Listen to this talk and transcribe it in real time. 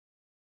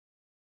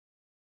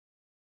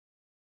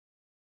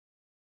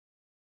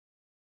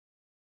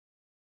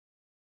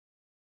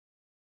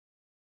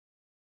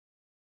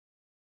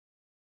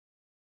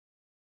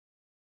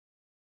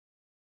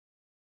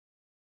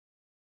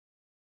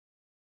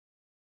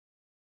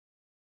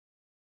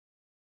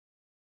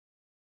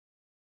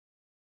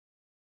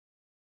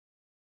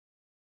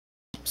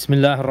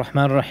Bismillah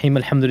ar-Rahman ar-Rahim,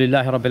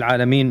 alhamdulillahi rabbil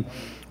alameen,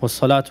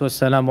 wassalatu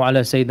wassalamu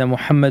ala Sayyidina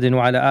Muhammadin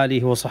wa ala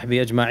alihi wa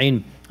sahbihi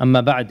ajma'een.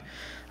 Amma ba'd.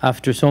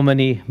 After so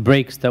many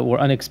breaks that were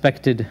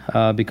unexpected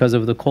because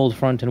of the cold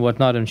front and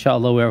whatnot,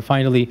 inshallah, we are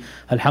finally,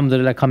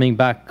 alhamdulillah, coming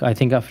back, I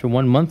think after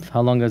 1 month.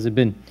 How long has it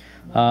been?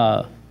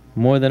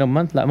 More than a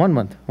month? 1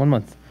 month. 1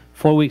 month.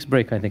 4 weeks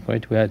break, I think,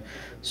 right? We had.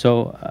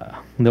 So,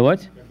 the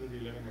what?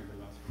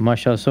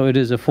 MashaAllah. So it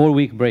is a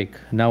 4-week break.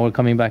 Now we're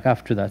coming back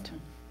after that.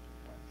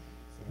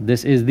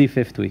 This is the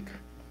 5th week,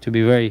 to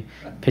be very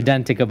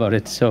pedantic about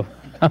it. So,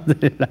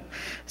 alhamdulillah.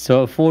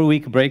 So a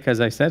 4-week break, as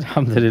I said,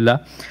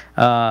 alhamdulillah.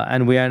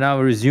 And we are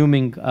now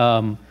resuming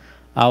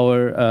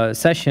our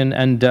session.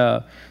 And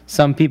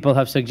some people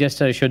have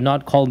suggested I should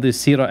not call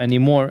this Seerah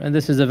anymore. And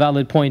this is a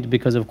valid point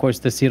because, of course,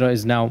 the Seerah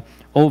is now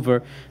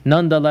over.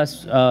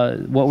 Nonetheless,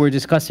 what we're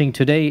discussing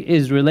today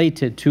is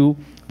related to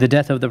the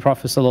death of the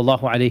Prophet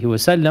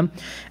ﷺ,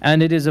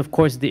 and it is, of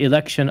course, the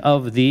election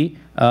of the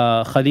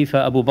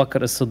Khalifa Abu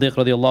Bakr as-Siddiq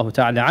radiallahu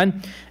ta'ala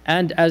an.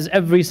 And as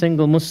every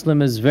single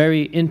Muslim is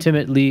very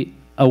intimately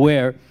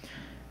aware,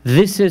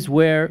 this is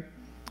where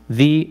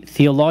the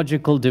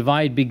theological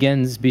divide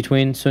begins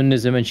between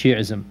Sunnism and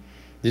Shi'ism.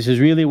 This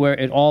is really where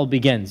it all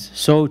begins.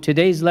 So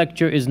today's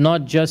lecture is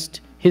not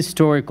just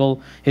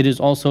historical, it is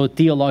also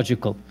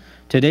theological.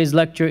 Today's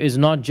lecture is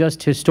not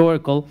just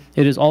historical,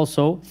 it is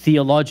also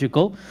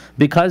theological,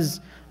 because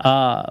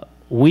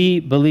we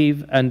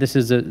believe, and this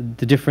is the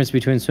difference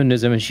between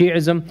Sunnism and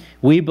Shi'ism,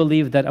 we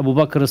believe that Abu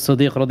Bakr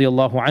as-Siddiq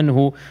radiallahu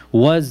anhu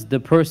was the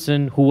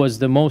person who was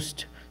the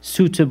most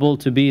suitable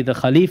to be the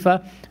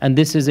Khalifa, and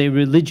this is a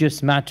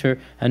religious matter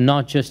and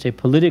not just a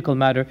political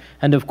matter.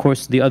 And of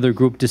course the other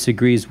group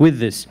disagrees with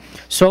this.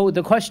 So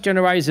the question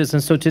arises,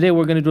 and so today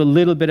we're going to do a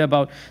little bit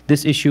about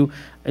this issue.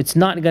 It's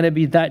not going to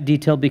be that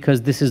detailed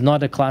because this is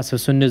not a class of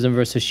Sunnism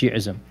versus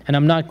Shi'ism, and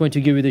I'm not going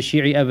to give you the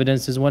Shi'i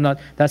evidences and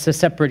whatnot. That's a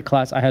separate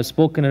class. I have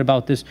spoken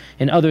about this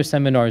in other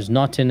seminars,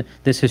 not in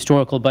this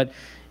historical, but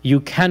you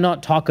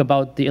cannot talk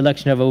about the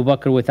election of Abu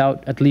Bakr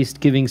without at least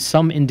giving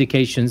some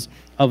indications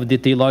of the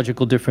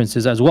theological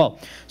differences as well.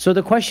 So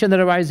the question that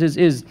arises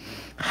is,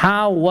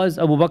 how was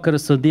Abu Bakr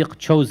as-Siddiq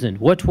chosen?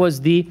 What was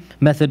the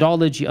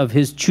methodology of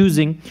his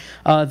choosing?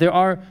 There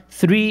are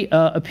 3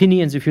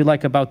 opinions, if you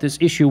like, about this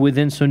issue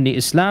within Sunni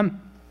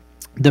Islam.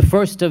 The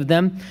first of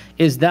them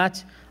is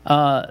that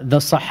the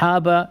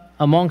Sahaba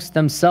amongst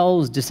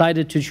themselves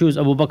decided to choose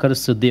Abu Bakr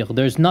as-Siddiq.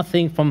 There's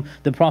nothing from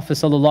the Prophet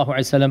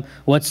ﷺ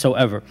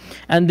whatsoever.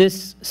 And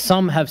this,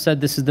 some have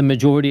said this is the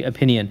majority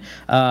opinion.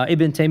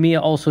 Ibn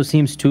Taymiyyah also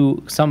seems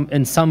to,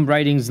 in some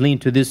writings, lean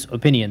to this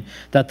opinion,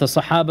 that the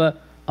Sahaba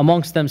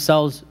amongst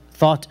themselves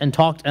thought and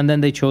talked, and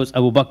then they chose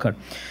Abu Bakr.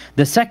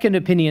 The second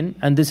opinion,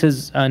 and this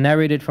is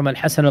narrated from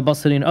Al-Hasan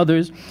al-Basri and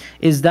others,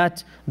 is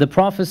that the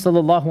Prophet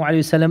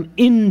ﷺ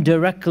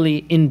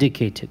indirectly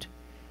indicated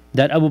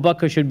that Abu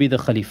Bakr should be the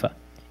Khalifa.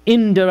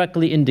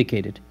 Indirectly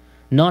indicated,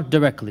 not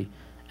directly.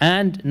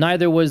 And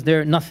neither was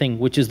there nothing,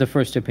 which is the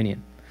first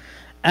opinion.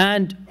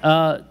 And,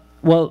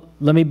 well,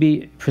 let me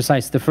be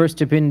precise. The first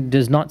opinion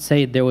does not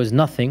say there was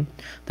nothing.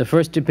 The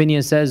first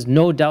opinion says,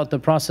 no doubt the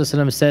Prophet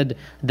ﷺ said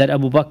that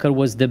Abu Bakr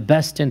was the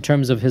best in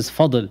terms of his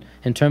fadl,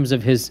 in terms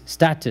of his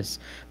status.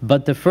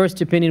 But the first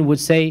opinion would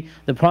say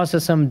the Prophet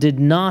ﷺ did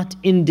not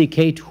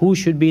indicate who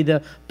should be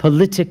the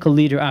political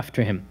leader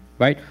after him,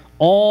 right?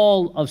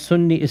 All of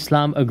Sunni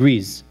Islam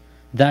agrees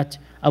that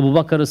Abu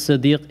Bakr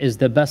as-Siddiq is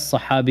the best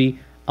Sahabi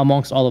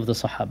amongst all of the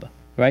Sahaba,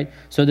 right?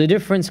 So the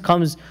difference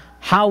comes,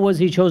 how was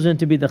he chosen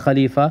to be the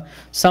Khalifa?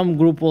 Some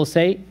group will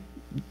say,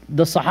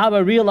 the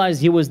Sahaba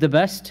realized he was the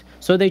best,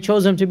 so they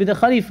chose him to be the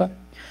Khalifa.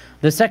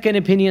 The second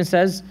opinion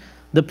says,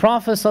 the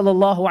Prophet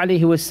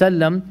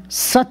ﷺ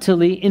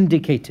subtly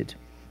indicated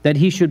that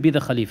he should be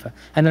the Khalifa.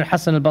 And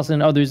Al-Hasan al-Basri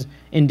and others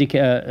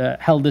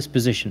held this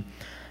position,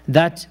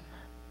 that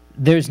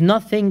there's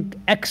nothing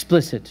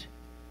explicit,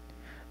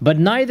 but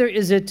neither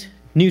is it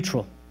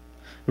neutral.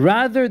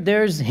 Rather,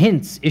 there's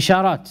hints,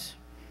 isharat,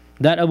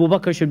 that Abu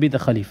Bakr should be the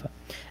Khalifa.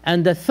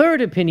 And the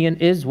third opinion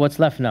is what's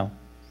left now.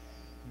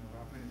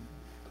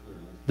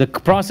 The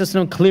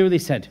Prophet clearly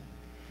said.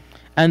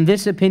 And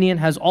this opinion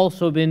has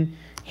also been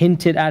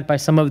hinted at by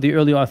some of the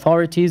early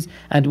authorities,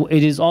 and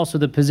it is also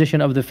the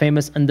position of the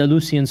famous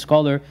Andalusian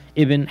scholar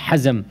Ibn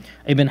Hazm.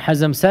 Ibn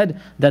Hazm said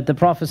that the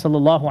Prophet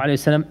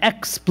ﷺ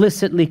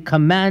explicitly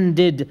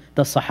commanded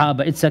the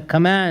Sahaba. It's a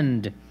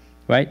command,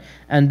 right?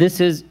 And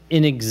this is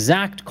in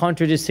exact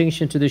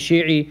contradistinction to the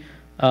Shi'i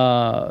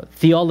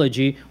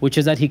theology, which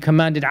is that he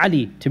commanded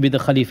Ali to be the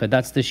Khalifa.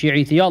 That's the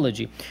Shi'i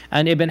theology.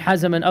 And Ibn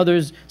Hazm and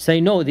others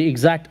say no, the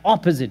exact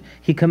opposite.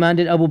 He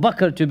commanded Abu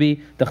Bakr to be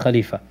the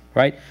Khalifa,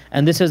 right?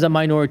 And this is a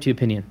minority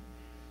opinion.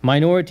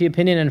 Minority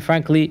opinion, and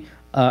frankly,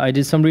 I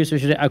did some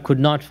research today, I could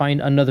not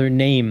find another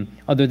name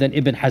other than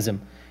Ibn Hazm.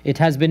 It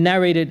has been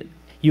narrated,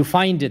 you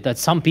find it, that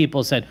some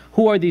people said,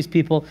 who are these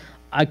people?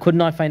 I could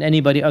not find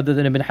anybody other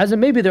than Ibn Hazm.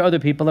 Maybe there are other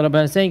people that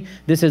are saying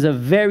this is a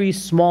very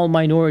small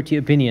minority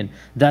opinion,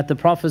 that the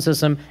Prophet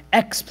ﷺ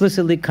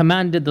explicitly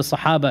commanded the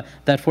Sahaba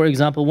that, for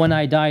example, when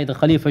I die, the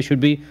Khalifa should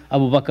be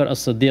Abu Bakr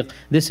as-Siddiq.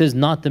 This is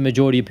not the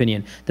majority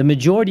opinion. The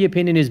majority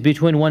opinion is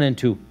between 1 and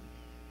 2.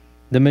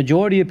 The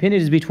majority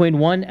opinion is between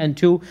 1 and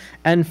 2.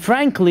 And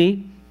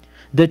frankly,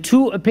 the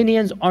two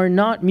opinions are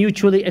not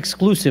mutually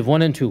exclusive,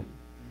 1 and 2.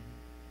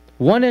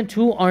 1 and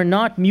 2 are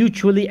not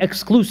mutually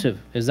exclusive.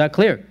 Is that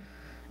clear?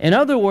 In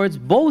other words,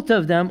 both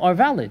of them are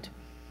valid.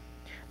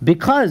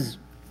 Because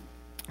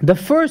the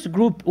first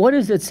group, what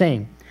is it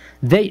saying?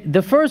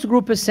 The first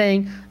group is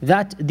saying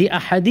that the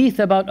ahadith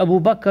about Abu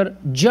Bakr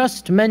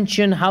just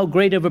mention how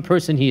great of a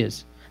person he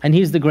is. And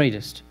he's the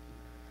greatest.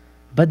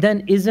 But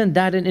then isn't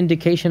that an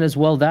indication as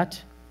well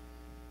that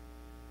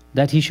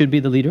he should be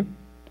the leader?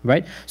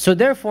 Right? So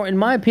therefore, in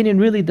my opinion,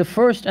 really the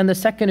first and the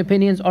second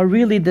opinions are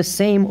really the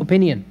same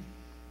opinion.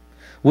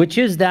 Which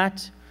is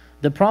that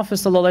the Prophet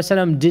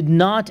ﷺ did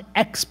not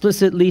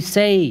explicitly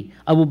say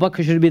Abu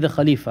Bakr should be the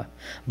Khalifa.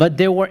 But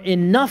there were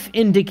enough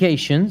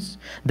indications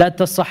that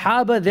the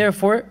Sahaba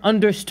therefore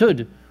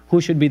understood who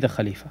should be the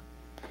Khalifa.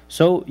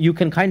 So you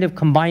can kind of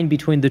combine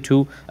between the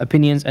two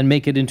opinions and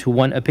make it into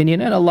one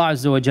opinion. And Allah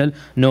Azza wa Jal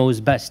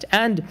knows best.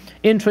 And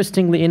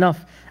interestingly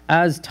enough,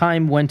 as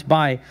time went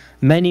by,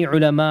 many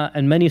ulama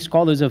and many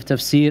scholars of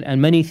tafsir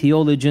and many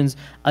theologians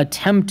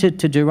attempted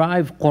to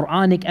derive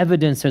Quranic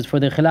evidences for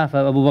the Khilafah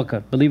of Abu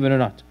Bakr, believe it or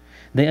not.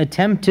 They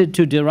attempted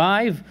to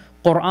derive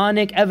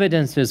Quranic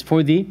evidences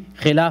for the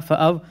Khilafah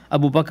of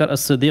Abu Bakr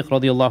as-Siddiq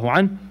radiallahu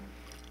anhu.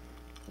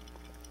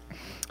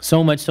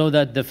 So much so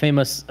that the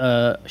famous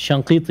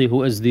Shanqiti,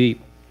 who is the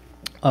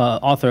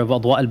author of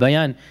Adwa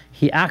al-Bayan,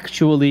 he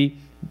actually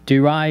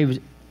derived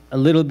a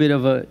little bit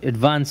of a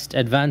advanced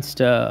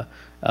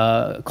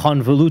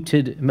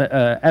convoluted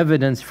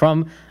evidence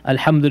from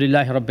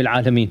Alhamdulillahi Rabbil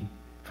Alameen.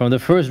 From the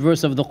first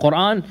verse of the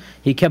Quran,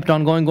 he kept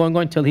on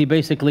going till he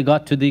basically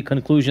got to the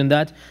conclusion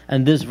that,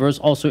 and this verse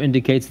also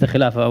indicates the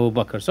Khilafah of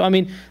Abu Bakr. So I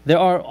mean, there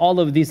are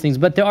all of these things,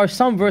 but there are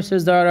some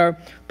verses that are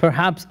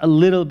perhaps a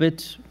little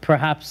bit,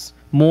 perhaps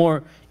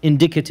more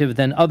indicative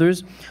than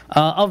others.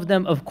 Of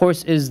them, of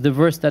course, is the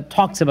verse that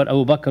talks about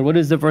Abu Bakr. What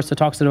is the verse that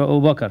talks about Abu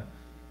Bakr?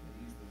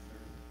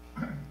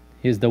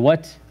 He's the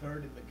what?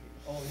 Third in the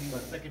cave. Oh, he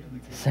was second in the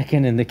cave.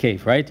 Second in the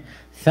cave, right?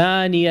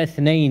 ثاني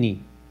اثنين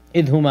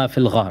إذ هما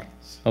في الغار.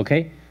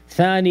 Okay?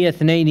 ثاني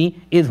اثنين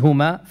إذ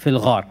هما في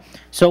الغار.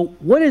 So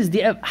what is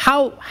the,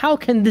 how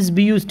can this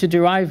be used to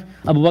derive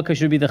Abu Bakr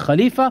should be the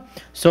Khalifa?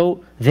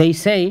 So they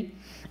say,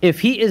 if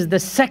he is the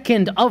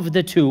second of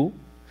the two,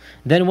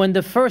 then when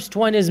the first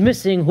one is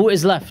missing, who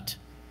is left?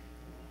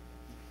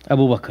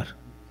 Abu Bakr.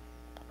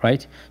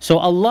 Right? So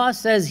Allah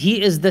says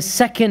he is the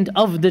second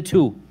of the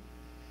two.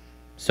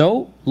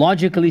 So,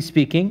 logically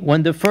speaking,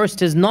 when the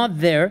first is not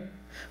there,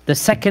 the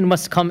second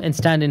must come and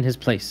stand in his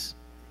place.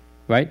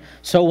 Right?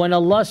 So when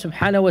Allah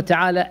subhanahu wa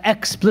ta'ala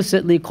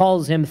explicitly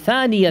calls him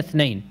Thani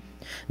Athnain,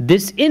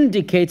 this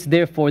indicates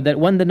therefore that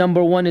when the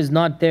number one is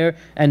not there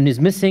and is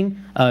missing,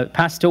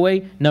 passed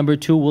away, number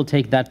two will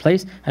take that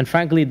place. And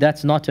frankly,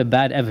 that's not a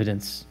bad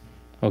evidence.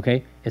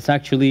 Okay? It's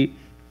actually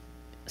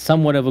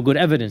somewhat of a good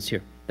evidence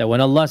here. That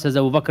when Allah says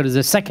Abu Bakr is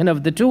the second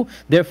of the two,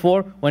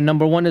 therefore when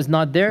number one is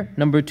not there,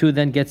 number two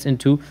then gets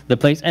into the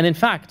place. And in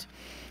fact,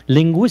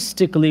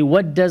 linguistically,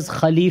 what does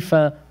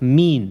Khalifa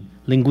mean?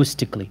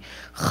 Linguistically,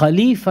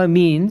 Khalifa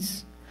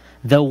means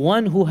the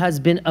one who has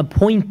been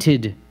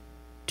appointed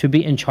to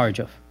be in charge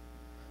of.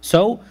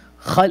 So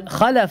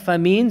Khalafa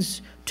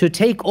means to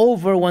take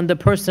over when the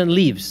person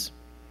leaves.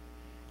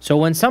 So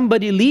when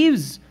somebody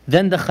leaves,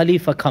 then the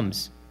Khalifa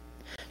comes.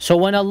 So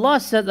when Allah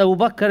says Abu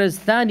Bakr is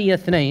Thani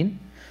Athnain,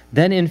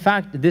 then in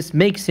fact this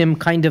makes him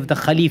kind of the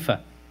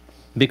Khalifa.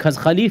 Because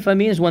Khalifa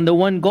means when the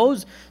one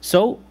goes,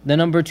 so the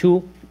number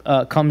two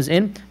comes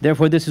in.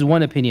 Therefore this is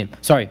one opinion.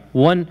 Sorry,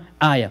 one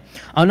ayah.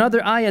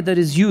 Another ayah that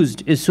is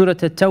used is Surah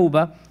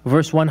At-Tawbah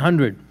verse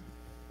 100,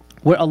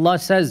 where Allah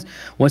says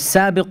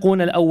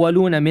وَالسَّابِقُونَ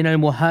الْأَوَّلُونَ مِنَ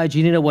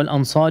الْمُهَاجِرِينَ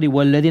وَالْأَنصَارِ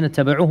وَالَّذِينَ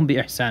تَبَعُوهُمْ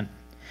بِإِحْسَانٍ.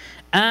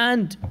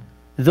 And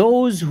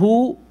those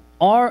who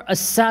are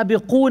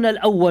السَّابِقُونَ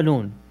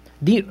الْأَوَّلُونَ,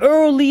 the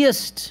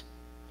earliest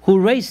who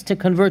raced to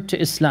convert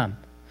to Islam,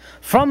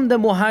 from the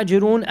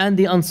Muhajirun and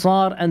the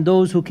Ansar and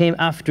those who came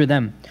after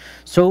them.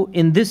 So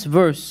in this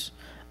verse,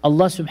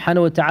 Allah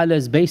subhanahu wa ta'ala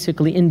is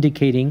basically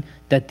indicating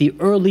that the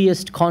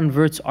earliest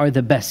converts are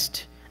the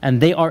best, and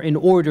they are in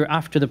order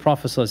after the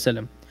Prophet sallallahu alaihi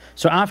wasallam.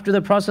 So after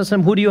the Prophet sallallahu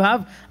alaihi wasallam, who do you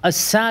have?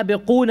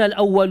 As-sabiqun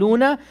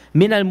al-awwaluna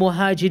min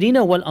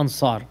al-muhajirin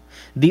wal-ansar.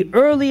 The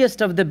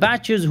earliest of the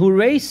batches who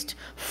raced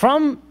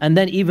from, and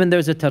then even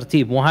there's a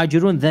tartib,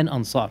 Muhajirun then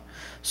Ansar.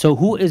 So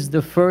who is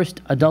the first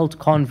adult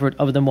convert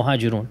of the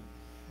Muhajirun?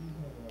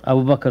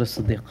 Abu Bakr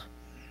as-Siddiq.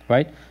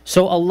 Right?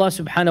 So Allah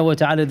subhanahu wa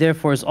ta'ala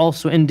therefore is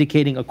also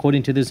indicating,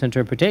 according to this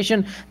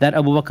interpretation, that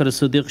Abu Bakr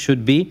as-Siddiq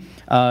should be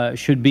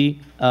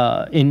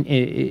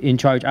in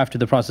charge after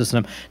the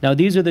Prophet. Now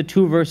these are the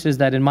two verses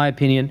that in my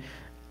opinion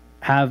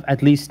have,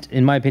 at least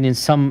in my opinion,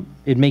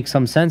 it makes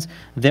some sense.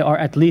 There are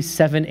at least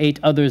 7, 8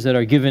 others that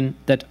are given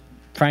that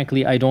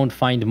frankly, I don't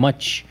find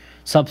much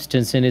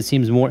substance in it. It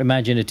seems more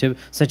imaginative,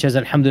 such as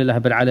Alhamdulillah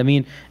Rabbil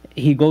Alameen.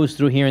 He goes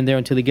through here and there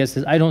until he gets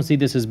this. I don't see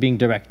this as being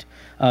direct.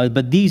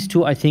 But these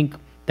two, I think,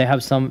 they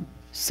have some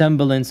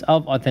semblance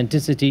of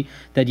authenticity,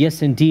 that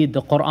yes, indeed,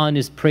 the Quran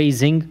is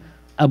praising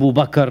Abu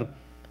Bakr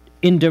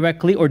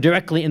indirectly or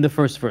directly in the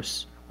first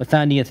verse.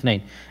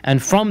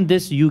 And from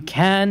this, you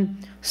can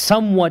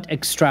somewhat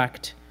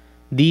extract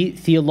the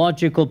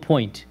theological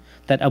point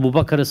that Abu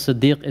Bakr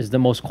as-Siddiq is the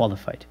most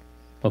qualified.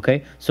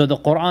 Okay, so the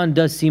Quran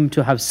does seem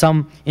to have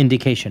some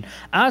indication.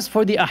 As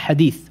for the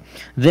ahadith,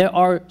 there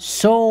are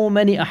so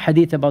many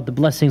ahadith about the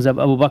blessings of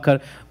Abu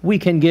Bakr. We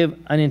can give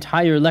an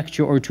entire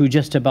lecture or two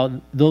just about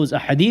those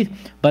ahadith,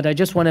 but I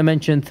just want to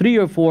mention 3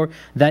 or 4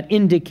 that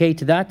indicate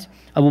that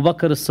Abu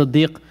Bakr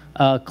as-Siddiq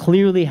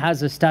clearly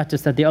has a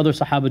status that the other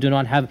Sahaba do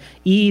not have,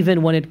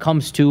 even when it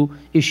comes to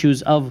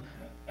issues of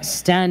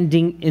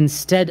standing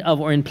instead of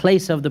or in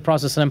place of the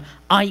Prophet ﷺ,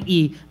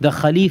 i.e. the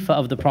Khalifa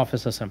of the Prophet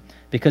ﷺ.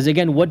 Because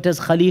again, what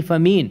does Khalifa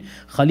mean?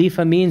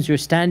 Khalifa means you're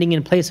standing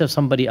in place of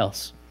somebody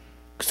else.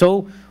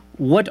 So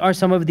what are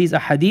some of these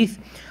ahadith?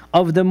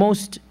 Of the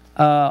most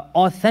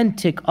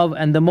authentic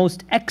and the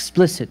most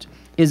explicit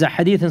is a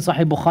hadith in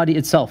Sahih Bukhari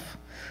itself,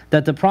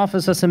 that the Prophet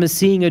ﷺ is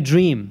seeing a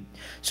dream.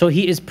 So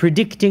he is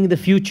predicting the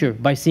future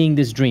by seeing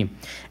this dream.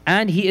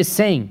 And he is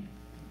saying,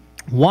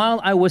 while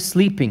I was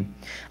sleeping,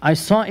 I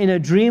saw in a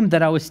dream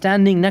that I was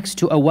standing next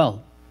to a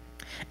well.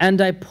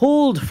 And I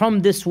pulled from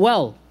this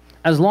well,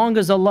 as long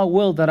as Allah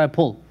willed that I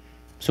pull.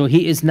 So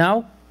he is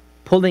now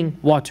pulling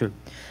water.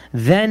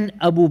 Then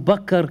Abu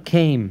Bakr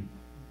came,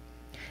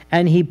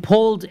 and he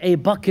pulled a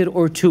bucket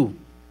or 2.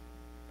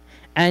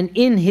 And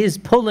in his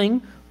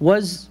pulling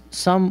was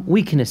some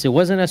weakness. It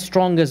wasn't as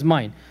strong as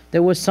mine.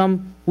 There was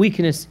some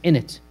weakness in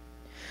it.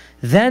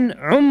 Then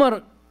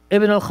Umar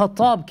ibn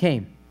al-Khattab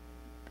came,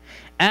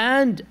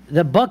 and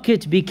the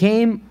bucket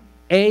became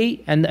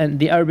and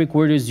the Arabic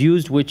word is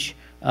used, which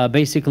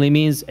basically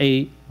means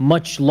a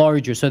much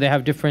larger. So they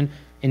have different,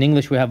 in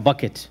English we have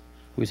bucket.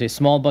 We say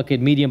small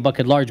bucket, medium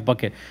bucket, large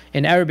bucket.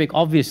 In Arabic,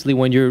 obviously,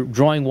 when you're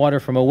drawing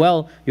water from a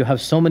well, you have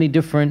so many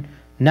different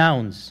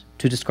nouns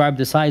to describe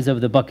the size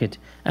of the bucket.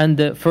 And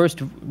the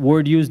first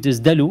word used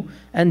is dalu,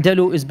 and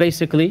dalu is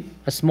basically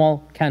a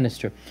small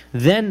canister.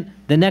 Then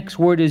the next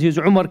word is used,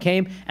 Umar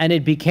came, and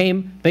it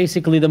became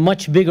basically the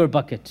much bigger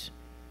bucket.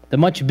 The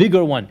much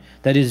bigger one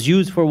that is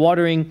used for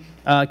watering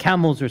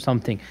camels or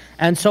something.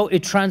 And so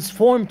it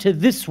transformed to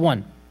this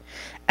one.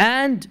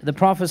 And the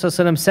Prophet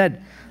ﷺ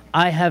said,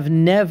 I have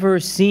never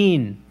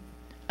seen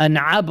an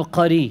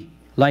abqari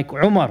like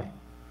Umar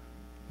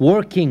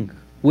working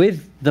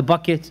with the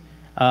bucket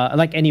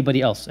like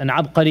anybody else. An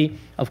abqari,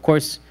 of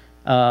course,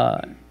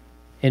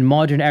 in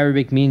modern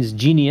Arabic means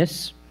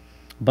genius,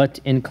 but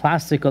in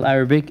classical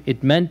Arabic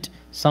it meant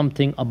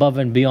something above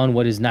and beyond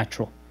what is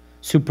natural,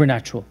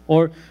 supernatural,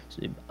 or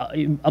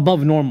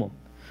above normal.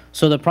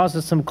 So the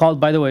Prophet called,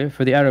 by the way,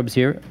 for the Arabs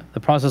here, the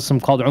Prophet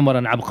called Umar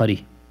an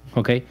abqari.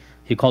 Okay,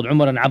 he called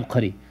Umar an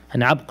abqari.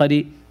 An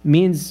abqari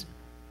means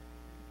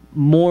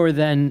more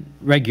than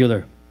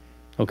regular.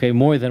 Okay,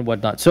 more than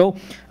whatnot. So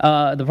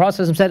the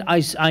Prophet said,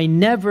 I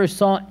never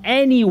saw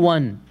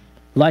anyone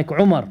like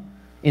Umar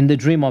in the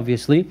dream,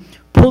 obviously,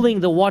 pulling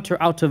the water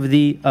out of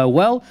the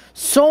well,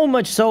 so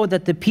much so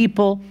that the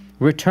people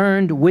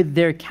returned with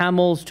their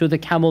camels to the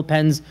camel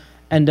pens.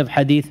 End of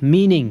hadith,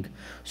 meaning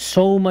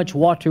so much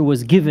water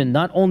was given.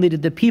 Not only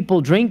did the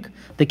people drink,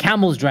 the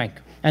camels drank.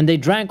 And they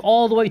drank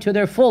all the way to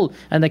their full,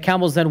 and the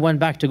camels then went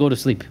back to go to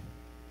sleep.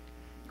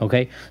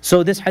 Okay,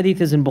 so this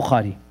hadith is in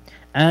Bukhari.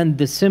 And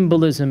the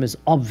symbolism is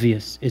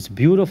obvious. It's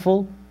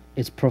beautiful,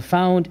 it's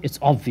profound, it's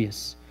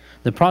obvious.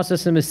 The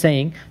Prophet is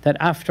saying that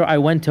after I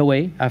went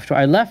away, after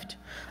I left,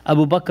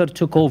 Abu Bakr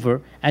took over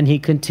and he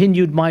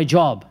continued my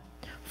job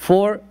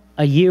for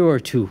a year or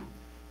 2.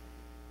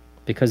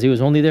 Because he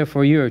was only there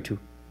for a year or 2.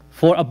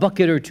 For a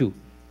bucket or 2.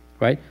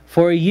 Right?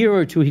 For a year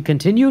or 2 he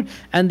continued,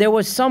 and there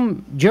was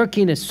some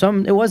jerkiness,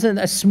 it wasn't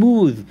as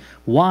smooth.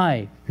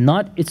 Why?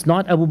 It's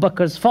not Abu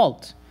Bakr's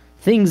fault.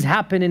 Things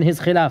happen in his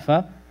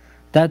khilafah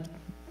that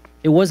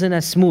it wasn't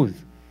as smooth.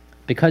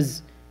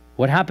 Because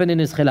what happened in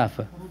his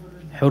khilafah?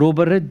 Hurub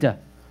al-Ridda.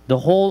 The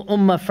whole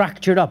ummah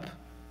fractured up.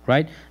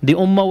 Right? The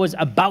ummah was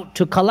about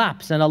to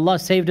collapse, and Allah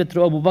saved it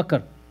through Abu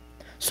Bakr.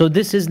 So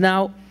this is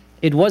now,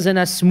 it wasn't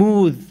as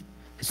smooth.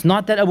 It's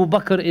not that Abu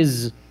Bakr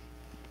is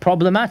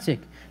problematic.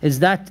 It's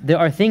that there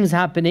are things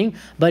happening,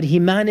 but he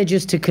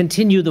manages to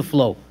continue the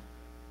flow.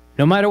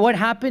 No matter what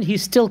happened,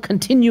 he's still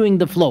continuing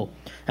the flow.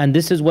 And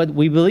this is what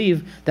we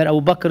believe, that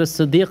Abu Bakr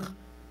as-Siddiq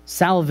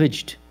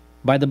salvaged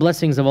by the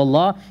blessings of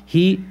Allah.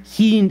 He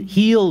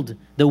healed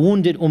the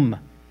wounded ummah.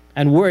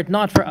 And were it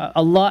not for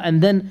Allah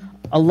and then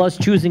Allah's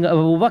choosing of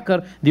Abu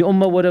Bakr, the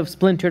ummah would have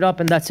splintered up,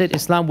 and that's it.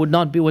 Islam would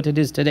not be what it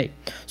is today.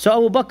 So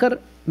Abu Bakr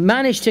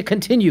managed to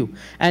continue,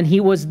 and he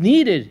was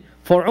needed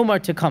for Umar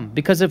to come.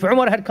 Because if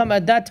Umar had come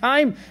at that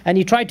time and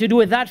he tried to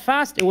do it that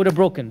fast, it would have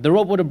broken. The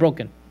rope would have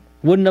broken.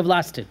 Wouldn't have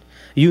lasted.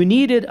 You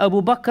needed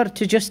Abu Bakr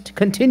to just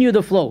continue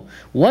the flow.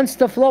 Once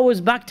the flow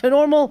is back to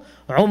normal,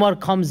 Umar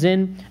comes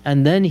in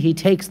and then he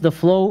takes the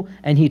flow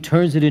and he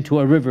turns it into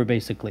a river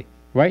basically,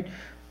 right?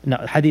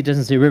 Now, hadith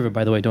doesn't say river,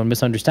 by the way, don't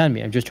misunderstand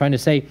me. I'm just trying to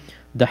say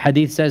the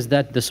hadith says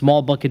that the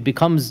small bucket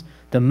becomes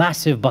the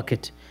massive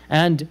bucket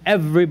and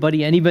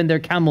everybody and even their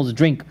camels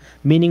drink.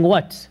 Meaning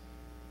what?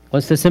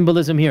 What's the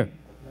symbolism here?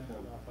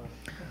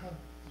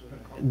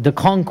 The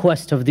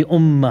conquest of the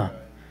ummah.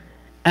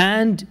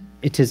 And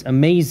it is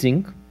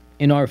amazing,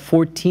 in our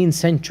 14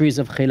 centuries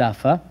of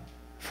Khilafah,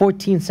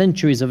 14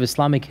 centuries of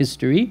Islamic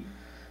history,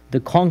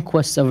 the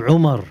conquests of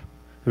Umar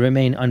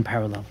remain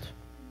unparalleled.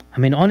 I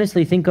mean,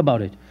 honestly, think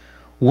about it.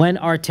 When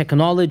our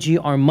technology,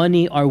 our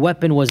money, our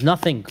weapon was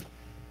nothing,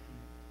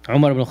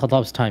 Umar ibn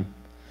Khattab's time,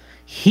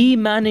 he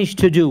managed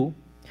to do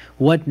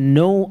what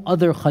no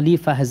other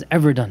Khalifa has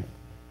ever done.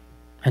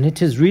 And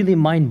it is really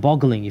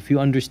mind-boggling if you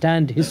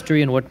understand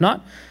history and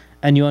whatnot,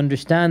 and you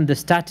understand the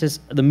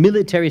status, the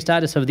military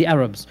status of the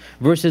Arabs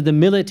versus the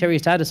military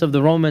status of the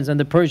Romans and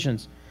the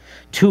Persians,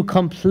 to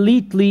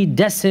completely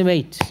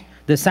decimate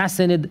the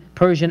Sassanid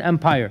Persian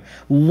Empire,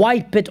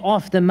 wipe it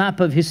off the map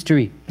of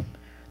history.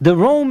 The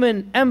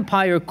Roman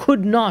Empire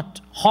could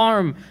not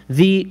harm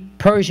the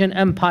Persian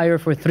Empire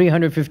for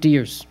 350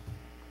 years.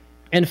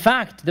 In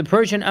fact, the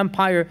Persian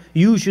Empire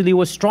usually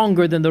was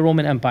stronger than the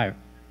Roman Empire.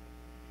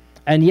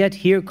 And yet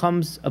here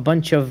comes a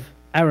bunch of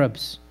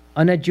Arabs,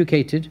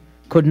 uneducated,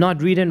 could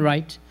not read and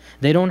write.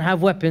 They don't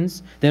have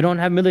weapons. They don't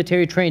have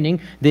military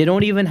training. They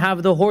don't even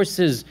have the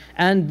horses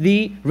and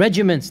the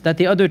regiments that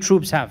the other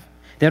troops have.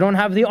 They don't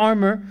have the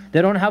armor.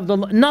 They don't have the...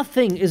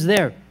 Nothing is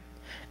there.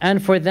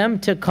 And for them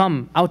to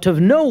come out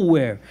of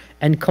nowhere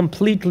and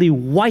completely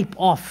wipe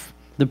off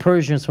the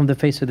Persians from the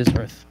face of this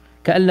earth.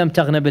 كَأَلَّمْ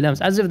تَغْنَ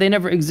بِالْأَمْسِ, as if they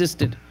never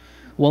existed.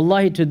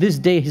 Wallahi, to this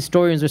day,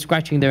 historians are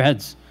scratching their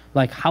heads.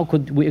 Like, how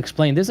could we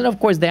explain this? And of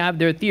course, they have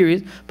their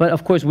theories. But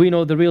of course, we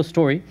know the real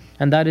story.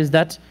 And that is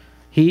that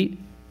he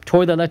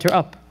tore the letter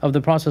up of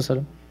the Prophet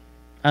ﷺ.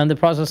 And the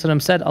Prophet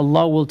ﷺ said,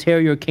 Allah will tear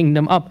your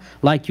kingdom up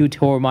like you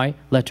tore my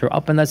letter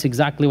up. And that's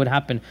exactly what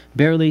happened.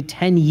 Barely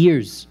 10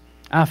 years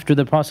after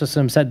the Prophet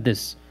ﷺ said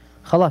this,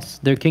 khalas,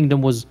 their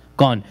kingdom was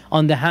gone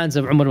on the hands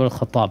of Umar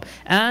al-Khattab.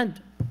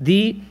 And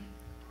the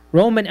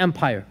Roman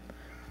Empire,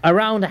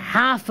 around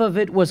half of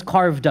it was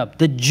carved up.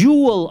 The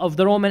jewel of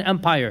the Roman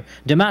Empire,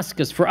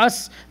 Damascus. For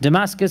us,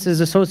 Damascus is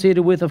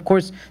associated with, of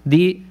course,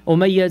 the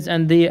Umayyads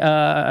and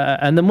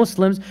the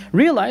Muslims.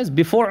 Realize,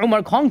 before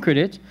Umar conquered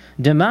it,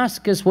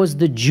 Damascus was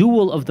the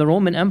jewel of the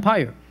Roman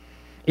Empire.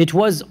 It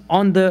was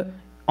on the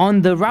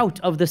route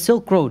of the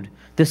Silk Road.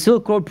 The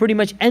Silk Road pretty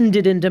much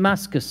ended in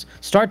Damascus,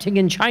 starting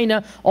in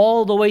China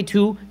all the way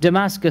to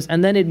Damascus,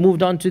 and then it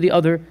moved on to the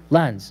other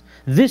lands.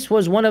 This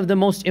was one of the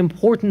most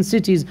important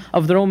cities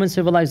of the Roman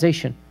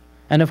civilization.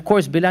 And of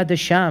course, Bilad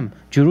al-Sham,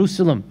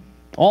 Jerusalem,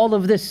 all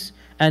of this.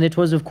 And it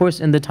was, of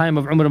course, in the time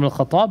of Umar ibn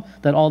al-Khattab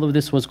that all of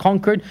this was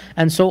conquered.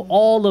 And so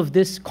all of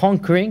this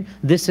conquering,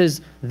 this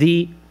is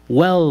the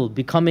well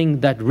becoming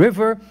that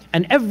river,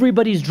 and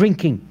everybody's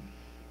drinking.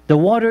 The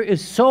water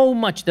is so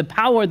much, the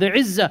power, the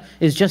izzah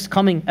is just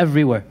coming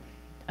everywhere.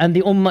 And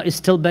the ummah is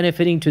still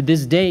benefiting to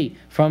this day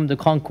from the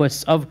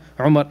conquests of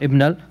Umar ibn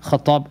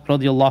al-Khattab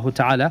radiallahu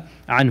ta'ala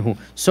anhu.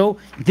 So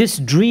this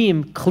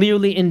dream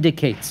clearly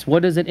indicates,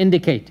 what does it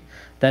indicate?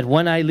 That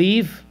when I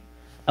leave,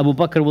 Abu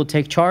Bakr will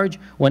take charge.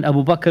 When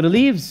Abu Bakr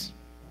leaves,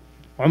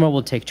 Umar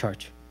will take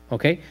charge.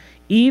 Okay?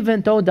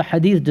 Even though the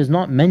hadith does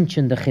not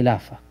mention the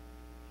Khilafah,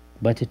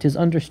 but it is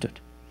understood.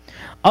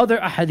 Other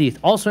ahadith,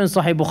 also in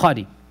Sahih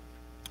Bukhari,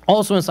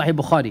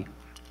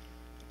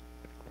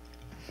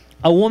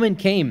 a woman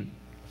came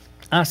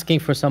asking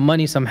for some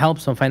money, some help,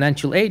 some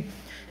financial aid,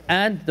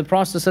 and the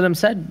Prophet ﷺ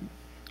said,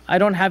 I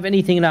don't have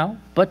anything now,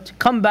 but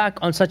come back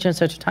on such and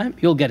such a time,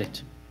 you'll get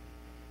it.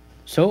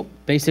 So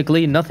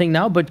basically nothing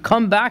now, but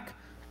come back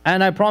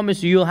and I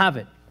promise you, you'll have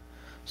it.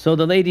 So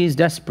the lady is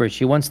desperate,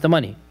 she wants the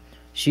money.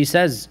 She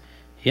says,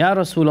 Ya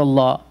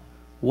Rasulullah,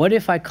 what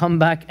if I come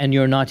back and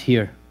you're not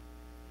here?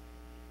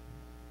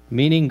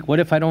 Meaning, what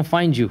if I don't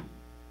find you?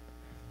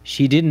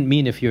 She didn't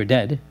mean if you're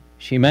dead.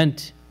 She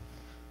meant,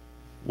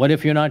 what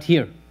if you're not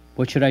here?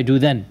 What should I do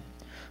then?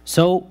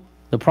 So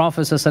the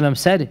Prophet ﷺ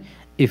said,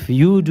 if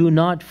you do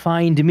not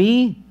find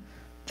me,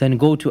 then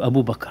go to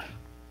Abu Bakr.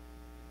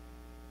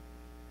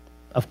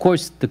 Of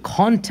course, the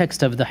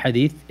context of the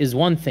hadith is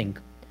one thing,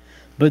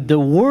 but the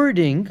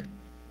wording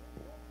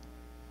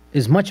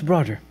is much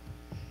broader.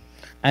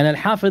 And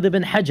Al-Hafidh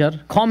ibn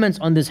Hajar comments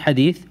on this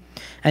hadith,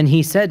 and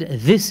he said,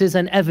 this is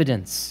an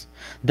evidence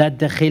that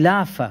the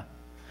Khilafah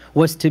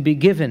was to be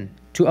given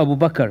to Abu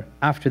Bakr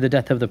after the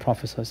death of the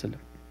Prophet ﷺ.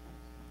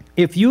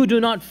 If you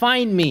do not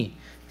find me,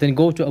 then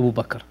go to Abu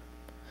Bakr.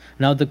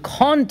 Now the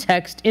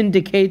context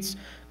indicates,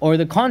 or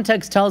the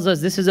context tells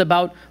us this is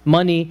about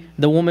money.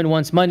 The woman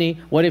wants money.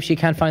 What if she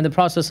can't find the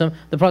Prophet ﷺ?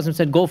 The Prophet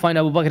said, go find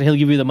Abu Bakr, he'll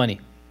give you the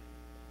money.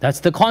 That's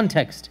the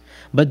context.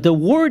 But the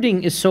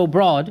wording is so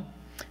broad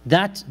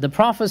that the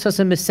Prophet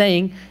ﷺ is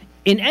saying,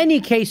 in any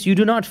case you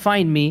do not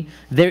find me,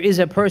 there is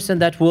a person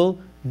that will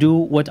do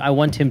what I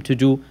want him to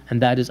do,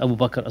 and that is Abu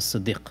Bakr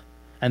as-Siddiq.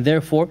 And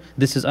therefore,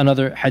 this is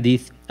another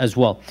hadith as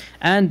well.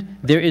 And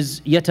there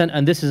is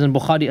and this is in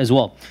Bukhari as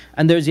well.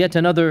 And there's yet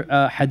another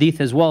hadith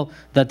as well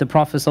that the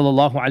Prophet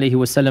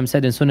ﷺ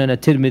said in Sunan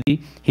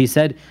at-Tirmidhi. He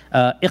said,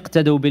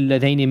 "Iqtadu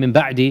billadhaini min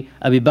ba'di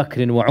Abu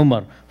Bakr wa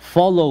Umar."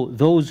 Follow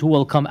those who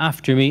will come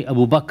after me,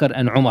 Abu Bakr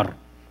and Umar.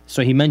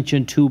 So he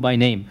mentioned two by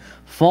name.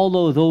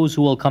 Follow those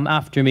who will come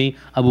after me,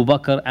 Abu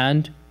Bakr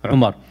and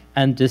Umar.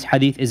 And this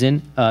hadith is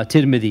in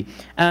Tirmidhi.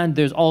 And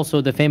there's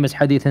also the famous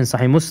hadith in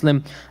Sahih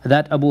Muslim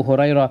that Abu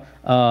Huraira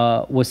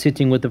was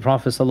sitting with the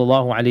Prophet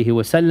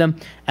ﷺ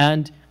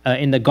and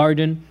in the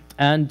garden,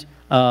 and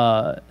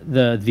there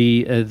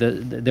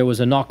was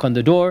a knock on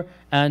the door,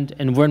 and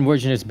in one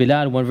version it's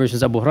Bilal, one version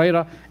is Abu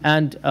Huraira,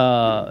 and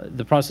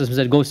the Prophet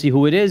said, go see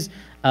who it is,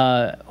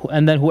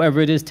 and then whoever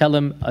it is, tell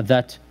him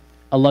that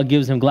Allah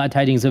gives him glad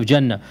tidings of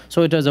Jannah.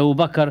 So it was Abu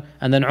Bakr,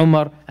 and then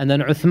Umar, and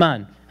then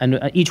Uthman. And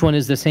each one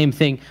is the same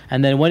thing.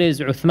 And then when it is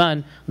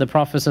Uthman, the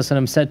Prophet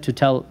ﷺ said to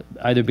tell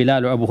either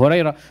Bilal or Abu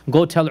Huraira,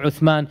 go tell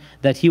Uthman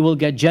that he will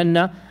get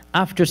Jannah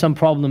after some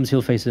problems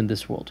he'll face in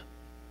this world.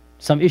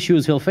 Some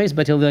issues he'll face,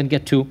 but he'll then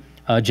get to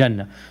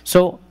Jannah.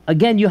 So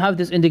again, you have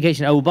this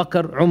indication, Abu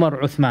Bakr, Umar,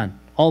 Uthman.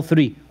 All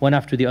three, one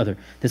after the other.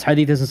 This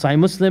hadith is in Sahih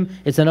Muslim.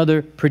 It's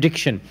another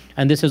prediction.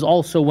 And this is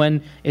also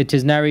when it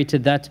is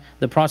narrated that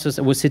the Prophet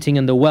was sitting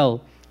in the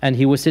well, and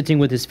he was sitting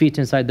with his feet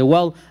inside the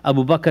well.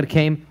 Abu Bakr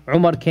came,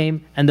 Umar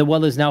came, and the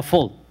well is now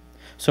full.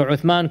 So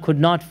Uthman could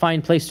not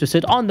find place to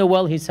sit on the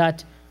well, he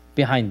sat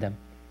behind them.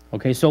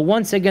 Okay, so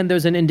once again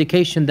there's an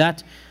indication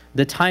that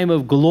the time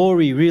of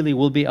glory really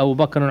will be Abu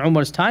Bakr and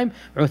Umar's time.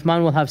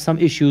 Uthman will have some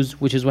issues,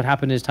 which is what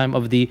happened in his time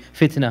of the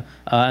fitna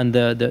and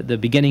the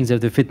beginnings of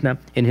the fitna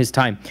in his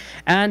time.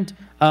 And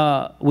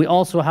we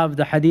also have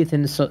the hadith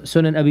in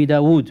Sunan Abi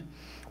Dawood,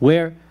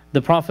 where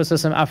the Prophet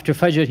ﷺ, after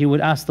Fajr, he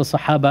would ask the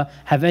Sahaba,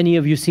 have any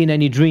of you seen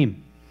any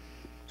dream?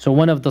 So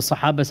one of the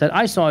Sahaba said,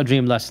 I saw a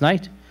dream last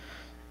night.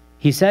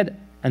 He said,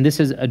 and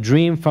this is a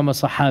dream from a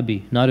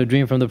Sahabi, not a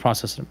dream from the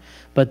Prophet ﷺ.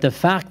 But the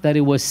fact that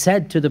it was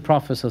said to the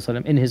Prophet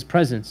ﷺ in his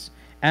presence,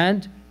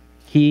 and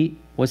he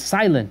was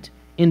silent,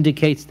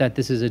 indicates that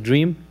this is a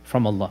dream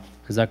from Allah.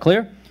 Is that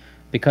clear?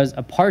 Because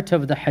a part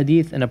of the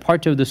hadith and a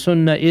part of the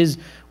sunnah is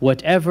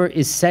whatever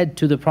is said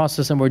to the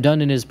Prophet or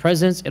done in his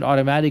presence, it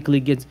automatically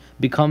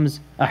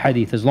becomes a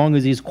hadith as long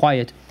as he's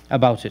quiet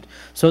about it.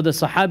 So the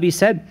Sahabi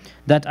said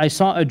that I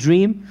saw a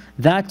dream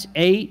that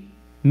a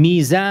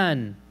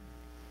mizan,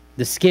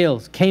 the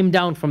scales, came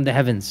down from the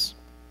heavens.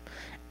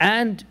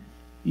 And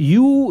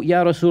you,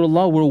 Ya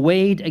Rasulullah, were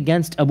weighed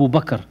against Abu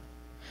Bakr.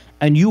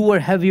 And you were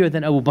heavier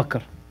than Abu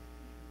Bakr.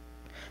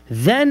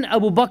 Then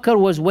Abu Bakr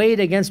was weighed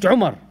against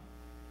Umar.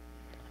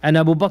 And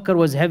Abu Bakr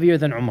was heavier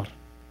than Umar.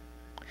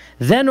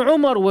 Then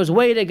Umar was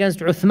weighed against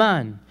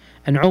Uthman,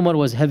 and Umar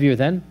was heavier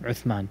than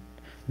Uthman.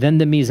 Then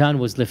the mizan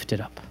was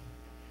lifted up.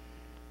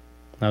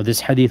 Now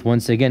this hadith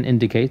once again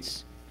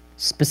indicates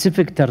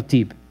specific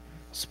tartib,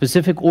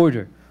 specific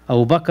order,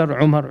 Abu Bakr,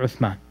 Umar,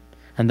 Uthman.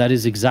 And that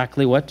is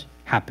exactly what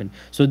happened.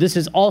 So this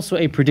is also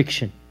a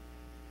prediction.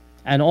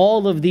 And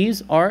all of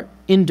these are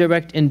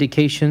indirect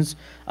indications.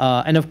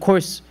 And of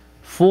course,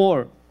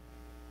 for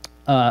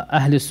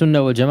Ahl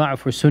Sunnah wal Jama'ah,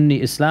 for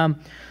Sunni Islam,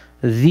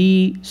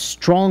 the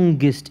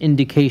strongest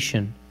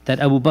indication that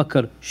Abu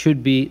Bakr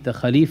should be the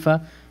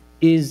Khalifa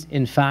is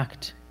in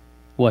fact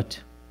what?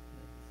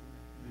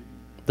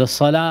 The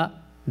salah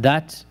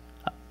that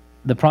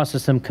the Prophet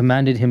ﷺ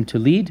commanded him to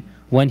lead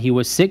when he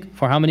was sick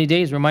for how many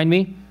days? Remind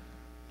me.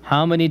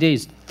 How many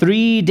days?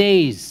 3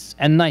 days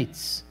and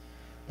nights.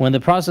 When the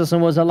Prophet ﷺ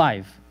was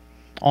alive,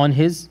 on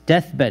his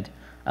deathbed,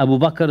 Abu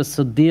Bakr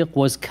as-Siddiq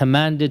was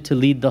commanded to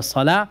lead the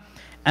salah.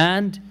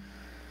 And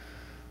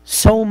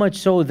so much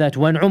so that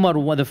when Umar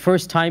the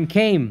first time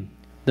came,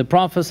 the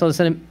Prophet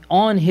ﷺ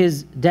on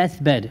his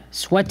deathbed,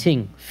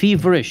 sweating,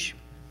 feverish,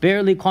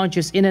 barely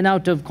conscious, in and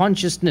out of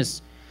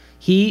consciousness,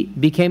 he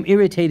became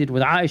irritated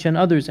with Aisha and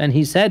others, and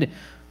he said,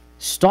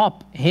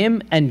 stop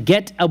him and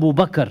get Abu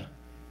Bakr.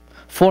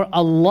 For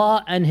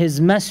Allah and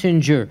His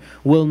Messenger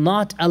will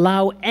not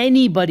allow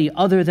anybody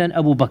other than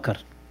Abu Bakr.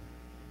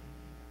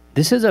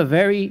 This is a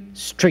very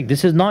strict,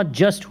 this is not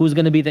just who's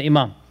going to be the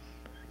Imam.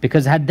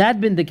 Because had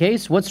that been the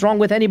case, what's wrong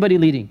with anybody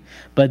leading?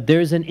 But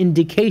there's an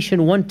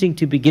indication wanting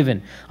to be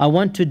given. I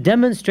want to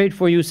demonstrate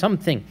for you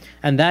something,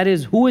 and that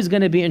is who is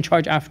going to be in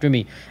charge after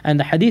me. And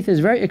the hadith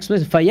is very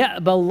explicit. فَيَأْبَى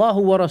اللَّهُ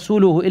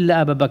وَرَسُولُهُ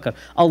إِلَّا أَبَا بَكْرٍ.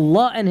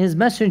 Allah and His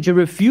Messenger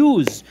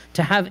refuse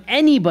to have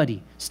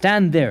anybody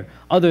stand there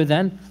other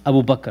than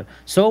Abu Bakr.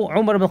 So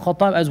Umar ibn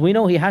Khattab, as we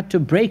know, he had to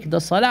break the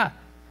salah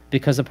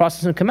because the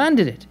Prophet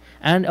commanded it.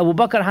 And Abu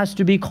Bakr has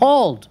to be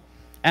called.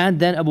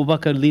 And then Abu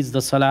Bakr leads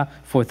the salah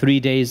for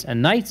 3 days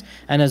and nights.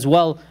 And as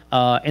well,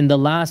 in the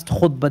last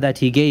khutbah that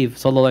he gave,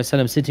 sallallahu alaihi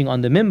wasallam, sitting on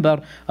the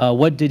mimbar,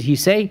 what did he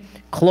say?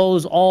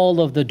 Close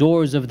all of the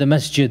doors of the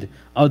masjid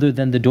other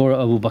than the door of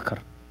Abu Bakr.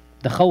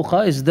 The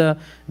khawqa is the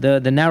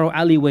narrow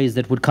alleyways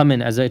that would come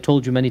in, as I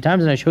told you many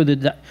times, and I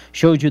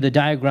showed you the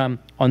diagram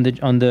on the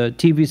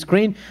TV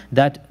screen,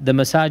 that the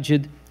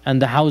masajid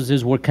and the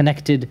houses were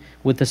connected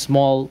with a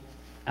small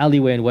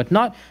alleyway and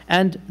whatnot.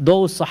 And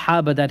those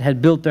Sahaba that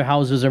had built their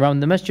houses around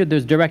the masjid,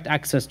 there's direct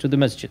access to the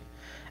masjid.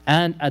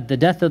 And at the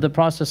death of the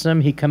Prophet,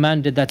 he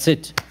commanded, that's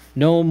it,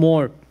 no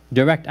more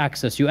direct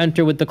access. You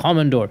enter with the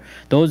common door.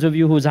 Those of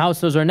you whose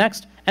houses are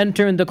next,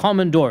 enter in the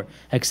common door,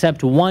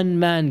 except one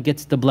man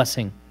gets the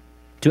blessing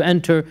to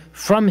enter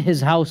from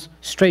his house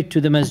straight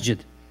to the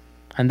masjid,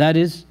 and that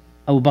is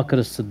Abu Bakr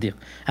as-Siddiq.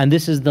 And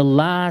this is the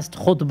last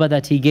khutbah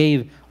that he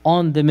gave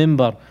on the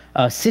mimbar,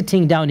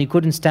 sitting down. He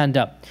couldn't stand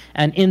up.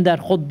 And in that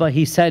khutbah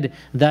he said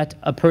that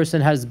a person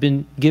has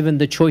been given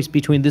the choice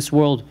between this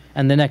world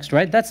and the next,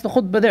 right? That's the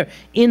khutbah there.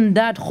 In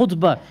that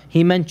khutbah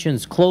he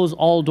mentions, close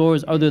all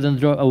doors other than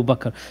the door of Abu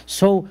Bakr.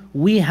 So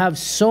we have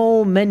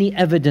so many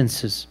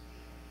evidences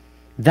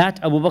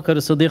that Abu Bakr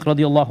as-Siddiq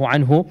radiallahu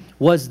anhu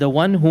was the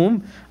one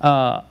whom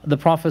the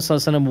Prophet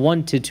ﷺ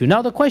wanted to.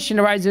 Now the question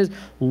arises,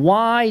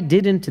 why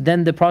didn't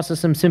then the Prophet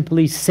ﷺ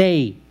simply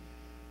say,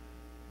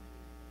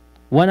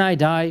 when I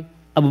die,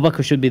 Abu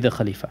Bakr should be the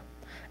Khalifa?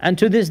 And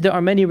to this there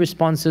are many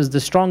responses.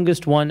 The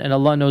strongest one, and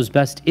Allah knows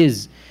best,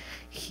 is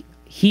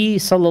he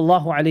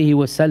sallallahu alayhi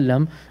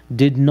wasallam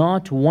did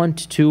not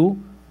want to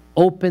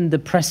open the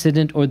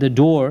precedent or the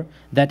door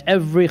that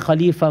every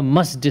Khalifa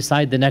must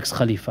decide the next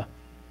Khalifa.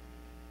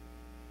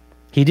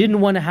 He didn't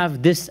want to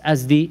have this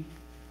as the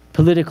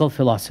political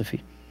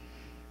philosophy.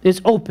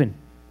 It's open.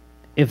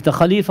 If the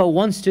Khalifa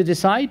wants to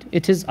decide,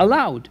 it is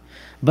allowed.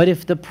 But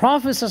if the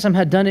Prophet ﷺ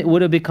had done it, it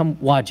would have become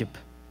wajib.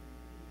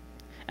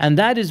 And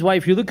that is why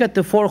if you look at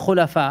the four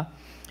Khulafa,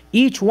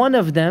 each one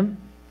of them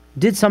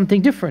did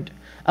something different.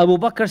 Abu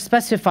Bakr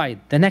specified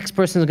the next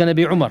person is going to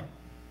be Umar.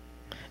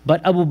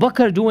 But Abu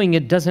Bakr doing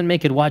it doesn't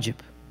make it wajib.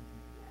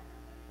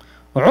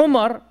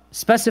 Umar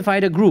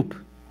specified a group.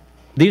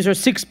 These are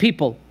 6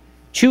 people.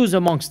 Choose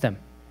amongst them.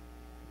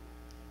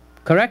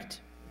 Correct?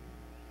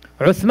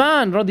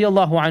 Uthman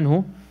radiallahu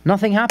anhu,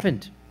 nothing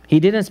happened. He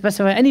didn't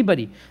specify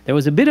anybody. There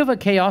was a bit of a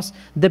chaos.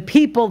 The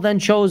people then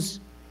chose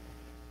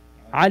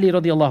Ali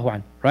radiallahu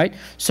anhu, right?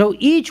 So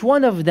each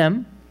one of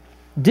them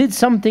did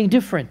something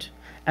different.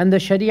 And the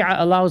Sharia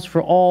allows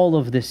for all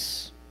of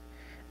this.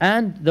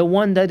 And the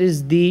one that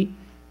is the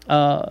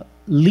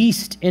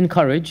least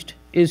encouraged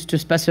is to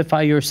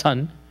specify your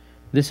son.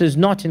 This is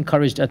not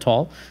encouraged at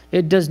all.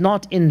 It does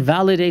not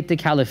invalidate the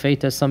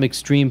caliphate, as some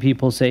extreme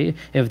people say.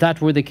 If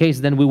that were the case,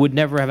 then we would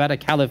never have had a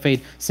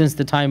caliphate since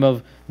the time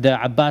of the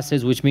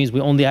Abbasids, which means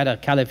we only had a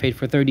caliphate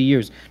for 30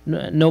 years.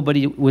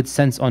 Nobody with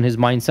sense on his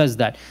mind says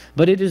that.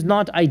 But it is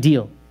not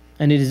ideal,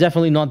 and it is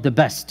definitely not the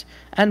best.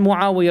 And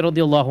Muawiyah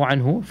radiallahu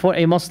anhu, for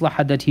a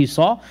maslahah that he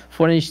saw,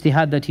 for an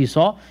ijtihad that he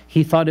saw,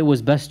 he thought it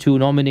was best to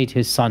nominate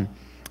his son.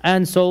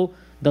 And so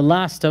the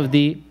last of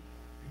the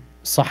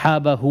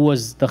Sahaba who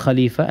was the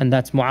Khalifa, and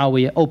that's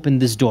Muawiyah,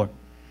 opened this door.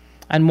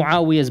 And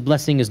Muawiyah's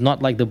blessing is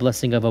not like the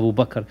blessing of Abu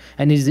Bakr,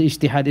 and his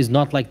ijtihad is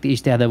not like the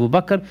ijtihad of Abu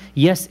Bakr.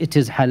 Yes, it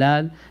is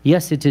halal,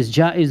 yes, it is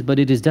jaiz, but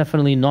it is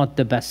definitely not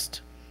the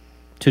best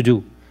to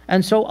do.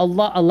 And so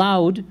Allah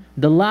allowed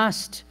the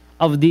last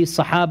of the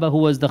Sahaba who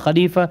was the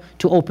Khalifa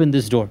to open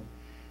this door,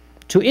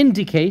 to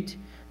indicate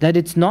that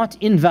it's not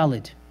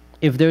invalid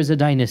if there's a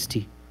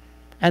dynasty.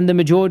 And the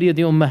majority of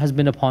the Ummah has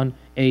been upon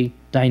a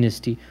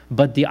dynasty.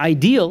 But the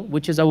ideal,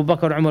 which is Abu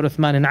Bakr, Umar,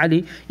 Uthman and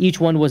Ali, each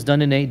one was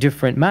done in a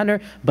different manner.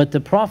 But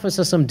the Prophet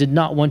ﷺ did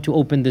not want to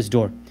open this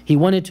door. He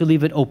wanted to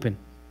leave it open.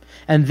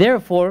 And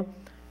therefore,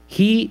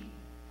 he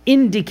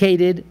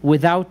indicated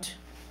without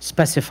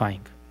specifying,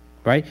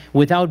 right?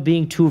 Without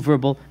being too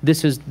verbal.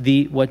 This is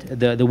the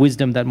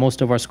wisdom that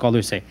most of our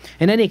scholars say.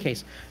 In any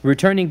case,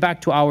 returning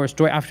back to our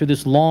story after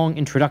this long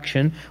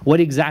introduction, what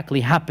exactly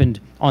happened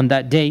on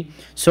that day?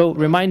 So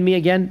remind me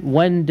again,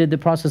 when did the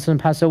Prophet ﷺ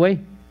pass away?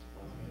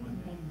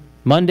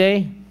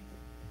 Monday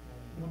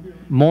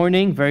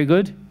morning, very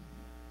good.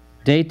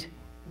 Date?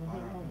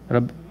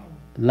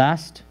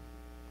 Last?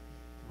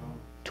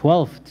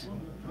 12th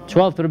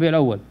Rabi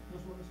al-Awwal.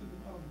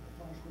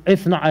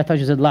 I thought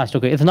you said last.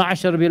 Okay,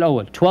 12 Rabi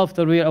al-Awwal, 12th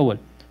Rabi al-Awwal.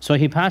 So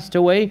he passed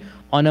away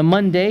on a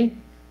Monday,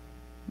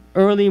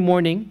 early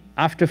morning,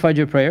 after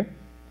Fajr prayer,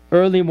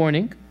 early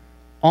morning,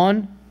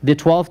 on the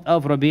 12th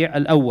of Rabi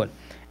al-Awwal.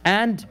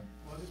 And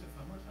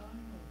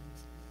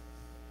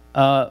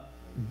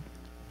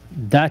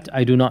that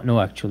I do not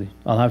know actually.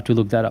 I'll have to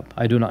look that up.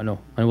 I do not know.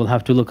 And we'll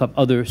have to look up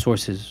other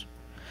sources.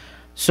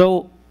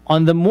 So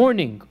on the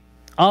morning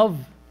of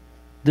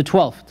the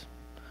 12th,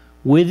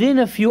 within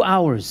a few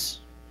hours,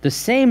 the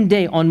same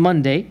day on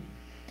Monday,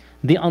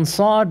 the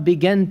Ansar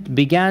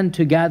began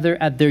to gather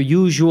at their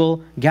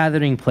usual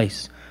gathering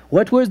place.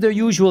 What was their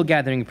usual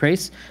gathering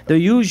place? Their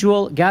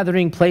usual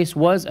gathering place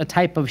was a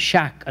type of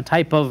shack, a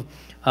type of,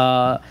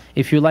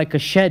 if you like, a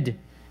shed.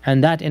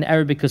 And that in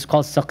Arabic is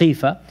called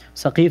saqifa.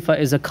 Saqifa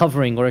is a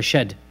covering or a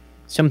shed,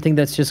 something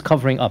that's just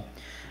covering up.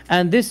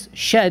 And this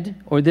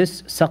shed or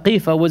this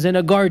saqifa was in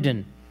a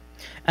garden.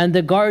 And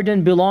the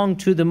garden belonged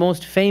to the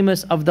most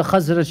famous of the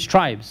Khazraj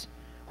tribes,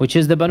 which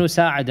is the Banu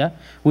Sa'ada,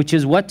 which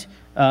is what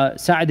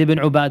Sa'ad ibn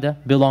Ubadah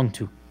belonged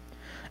to.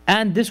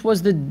 And this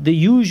was the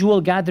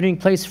usual gathering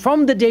place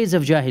from the days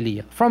of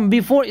Jahiliyyah. From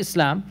before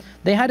Islam,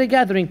 they had a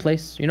gathering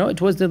place. You know,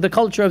 it was the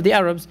culture of the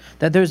Arabs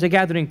that there's a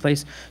gathering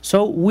place.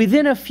 So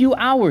within a few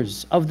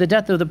hours of the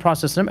death of the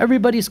Prophet,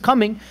 everybody's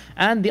coming,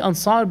 and the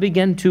Ansar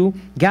began to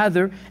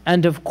gather.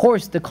 And of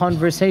course, the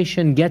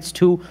conversation gets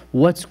to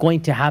what's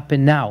going to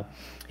happen now.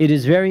 It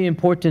is very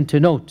important to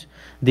note,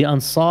 the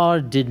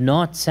Ansar did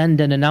not send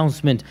an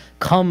announcement,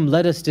 come,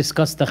 let us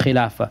discuss the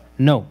Khilafah.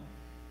 No.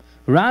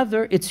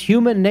 Rather, it's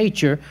human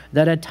nature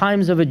that at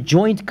times of a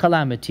joint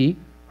calamity,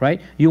 right,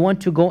 you want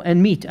to go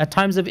and meet. At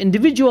times of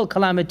individual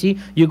calamity,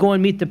 you go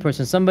and meet the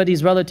person.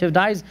 Somebody's relative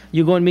dies,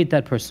 you go and meet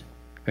that person.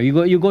 Or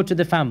you go to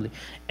the family.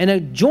 In a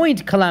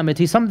joint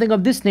calamity, something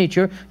of this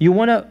nature, you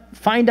want to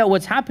find out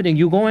what's happening,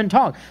 you go and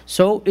talk.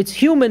 So it's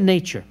human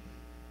nature.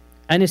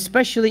 And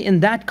especially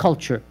in that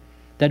culture,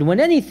 that when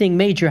anything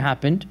major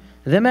happened,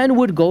 the men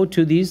would go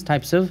to these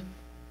types of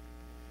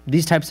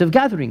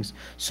gatherings.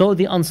 So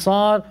the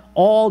Ansar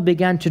all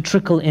began to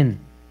trickle in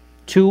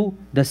to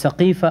the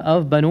Saqifa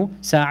of Banu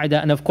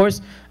Sa'ida. And of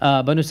course,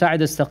 Banu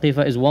Sa'ida's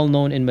Saqifa is well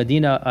known in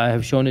Medina. I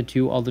have shown it to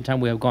you all the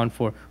time. We have gone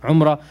for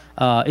Umrah.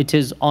 It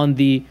is on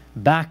the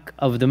back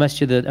of the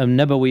Masjid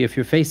al-Nabawi. If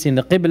you're facing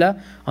the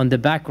Qibla, on the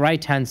back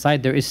right-hand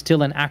side, there is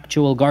still an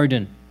actual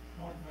garden.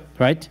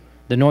 Right?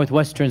 The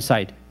northwestern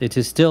side. It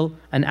is still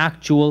an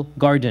actual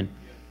garden.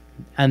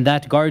 And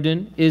that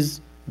garden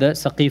is the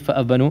Saqifa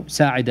of Banu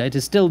Sa'ida. It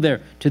is still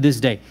there to this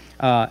day.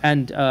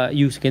 And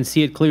you can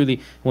see it clearly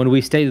when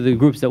we stay to the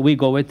groups that we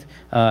go with.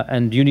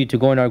 And you need to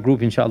go in our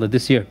group, inshallah,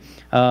 this year.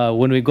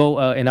 When we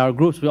go in our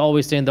groups, we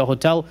always stay in the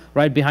hotel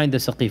right behind the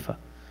Saqifa.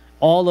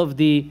 All of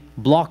the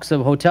blocks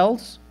of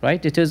hotels,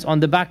 right, it is on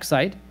the back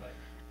side.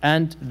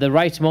 And the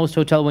rightmost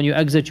hotel, when you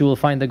exit, you will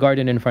find the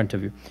garden in front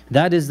of you.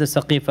 That is the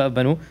Saqifa of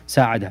Banu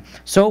Sa'ida.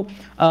 So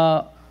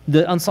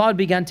the Ansar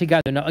began to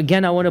gather. Now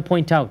again, I want to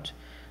point out,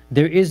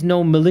 there is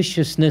no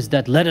maliciousness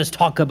that let us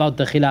talk about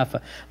the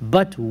Khilafah.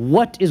 But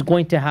what is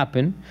going to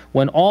happen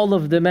when all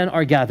of the men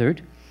are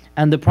gathered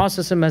and the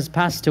Prophet has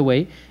passed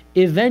away?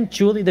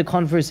 Eventually the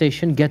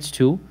conversation gets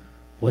to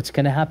what's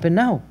going to happen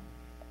now?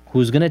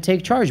 Who's going to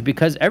take charge?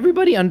 Because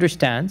everybody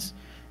understands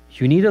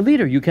you need a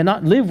leader. You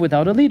cannot live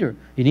without a leader.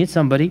 You need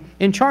somebody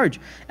in charge.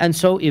 And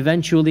so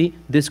eventually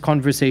this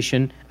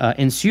conversation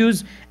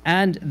ensues.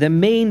 And the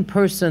main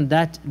person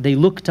that they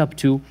looked up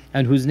to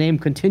and whose name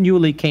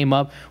continually came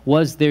up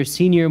was their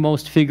senior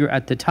most figure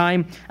at the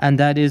time. And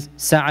that is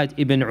Sa'ad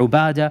ibn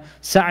Ubadah.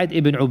 Sa'ad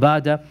ibn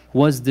Ubadah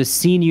was the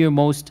senior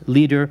most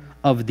leader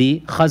of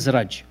the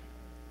Khazraj.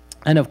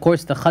 And of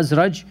course the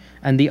Khazraj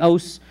and the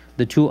Aus,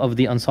 the two of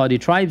the Ansari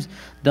tribes,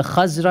 the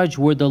Khazraj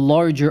were the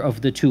larger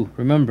of the two.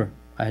 Remember,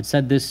 I had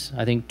said this,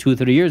 I think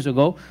 2-3 years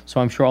ago,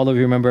 so I'm sure all of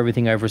you remember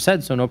everything I ever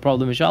said, so no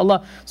problem,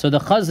 inshallah. So the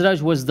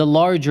Khazraj was the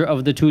larger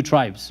of the two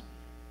tribes,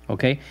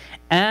 okay?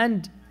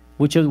 And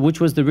which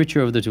was the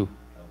richer of the two?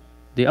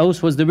 The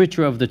Aus was the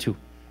richer of the two,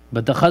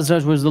 but the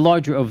Khazraj was the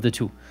larger of the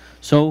two.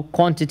 So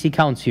quantity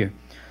counts here.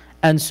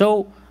 And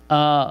so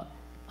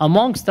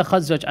amongst the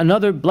Khazraj,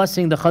 another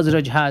blessing the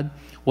Khazraj had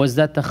was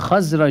that the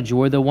Khazraj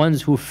were the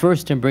ones who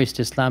first embraced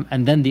Islam,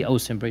 and then the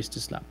Aus embraced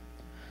Islam.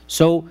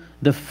 So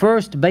the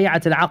first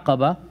Bay'at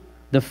al-Aqaba,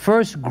 the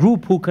first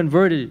group who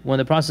converted when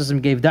the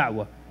Prophet gave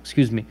da'wah,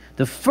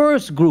 the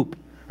first group,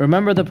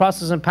 remember the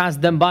Prophet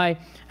passed them by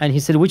and he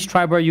said, which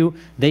tribe are you?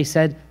 They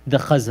said, the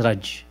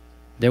Khazraj.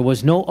 There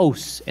was no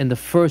Aus in the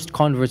first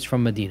converts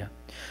from Medina.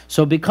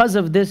 So because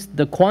of this,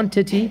 the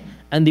quantity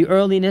and the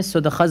earliness, so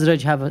the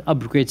Khazraj have an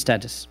upgrade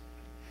status.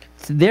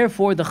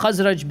 Therefore, the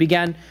Khazraj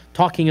began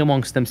talking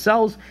amongst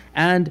themselves,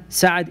 and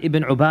Sa'ad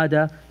ibn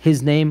Ubadah,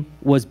 his name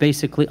was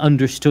basically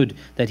understood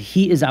that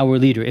he is our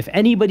leader. If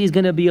anybody is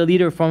going to be a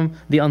leader from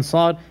the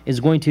Ansar,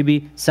 it's going to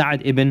be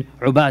Sa'ad ibn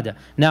Ubadah.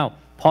 Now,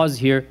 pause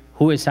here.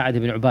 Who is Sa'ad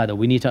ibn Ubadah?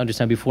 We need to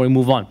understand before we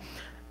move on.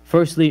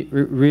 Firstly,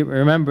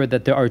 remember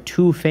that there are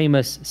two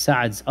famous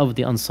Sa'ads of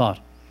the Ansar.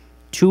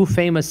 Two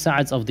famous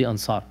Sa'ads of the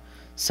Ansar.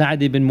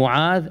 Sa'ad ibn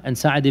Mu'adh and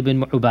Sa'ad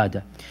ibn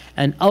Ubadah.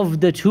 And of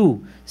the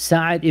two,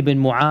 Sa'ad ibn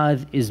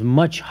Mu'adh is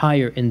much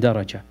higher in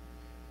darajah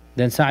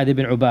than Sa'ad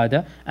ibn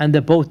Ubadah, and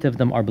the both of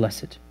them are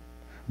blessed.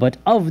 But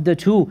of the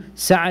two,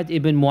 Sa'ad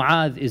ibn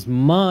Mu'adh is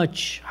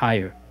much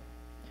higher.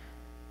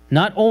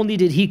 Not only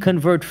did he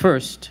convert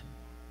first,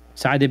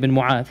 Sa'ad ibn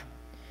Mu'adh,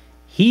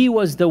 he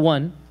was the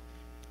one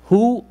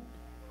who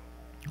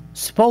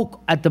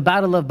spoke at the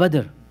Battle of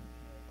Badr,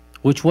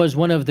 which was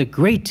one of the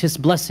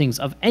greatest blessings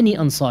of any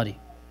Ansari.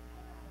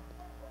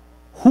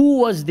 Who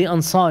was the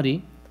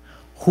Ansari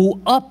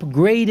who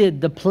upgraded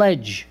the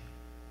pledge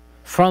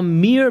from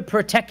mere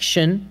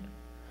protection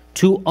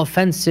to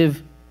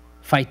offensive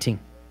fighting?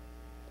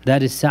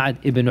 That is Sa'ad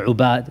ibn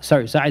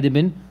Sa'ad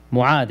ibn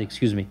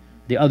Mu'adh,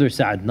 the other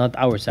Sa'ad, not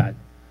our Sa'ad.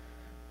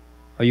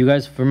 Are you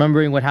guys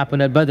remembering what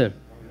happened at Badr?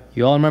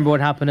 You all remember what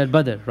happened at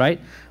Badr,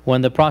 right?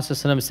 When the Prophet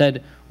ﷺ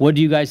said, what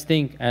do you guys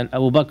think? And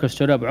Abu Bakr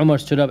stood up, Umar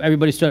stood up,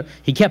 everybody stood up.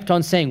 He kept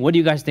on saying, what do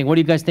you guys think? What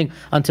do you guys think?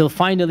 Until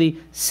finally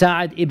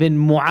Sa'ad ibn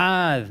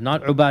Mu'adh,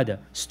 not Ubadah,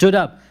 stood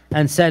up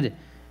and said,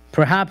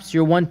 perhaps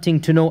you're wanting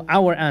to know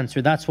our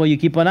answer. That's why you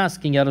keep on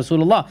asking, Ya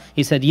Rasulullah.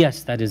 He said,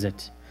 yes, that is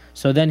it.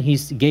 So then he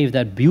gave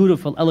that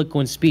beautiful,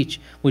 eloquent speech,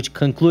 which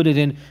concluded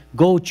in,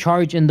 go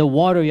charge in the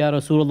water, Ya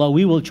Rasulullah.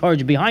 We will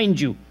charge behind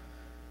you.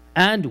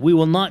 And we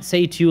will not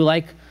say to you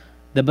like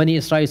the Bani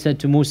Israel said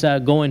to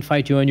Musa, go and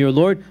fight you and your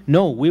Lord.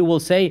 No, we will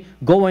say,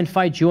 go and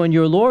fight you and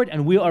your Lord,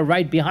 and we are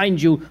right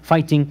behind you,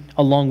 fighting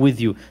along with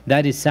you.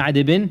 That is Sa'd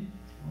ibn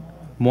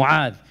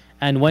Mu'adh.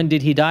 And when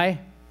did he die?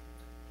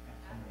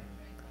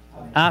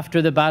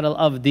 After the battle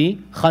of the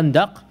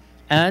Khandaq.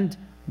 And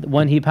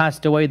when he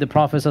passed away, the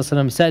Prophet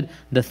ﷺ said,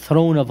 the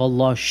throne of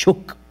Allah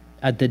shook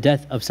at the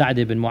death of Sa'd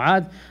ibn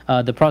Mu'adh.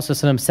 The Prophet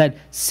ﷺ said,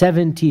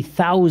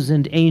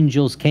 70,000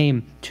 angels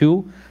came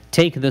to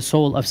take the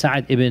soul of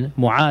Sa'd ibn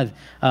Mu'adh.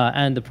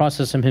 And the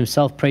Prophet ﷺ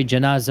himself prayed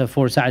janazah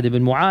for Sa'd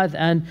ibn Mu'adh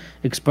and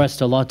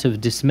expressed a lot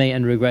of dismay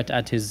and regret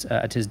at his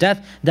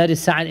death. That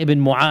is Sa'd ibn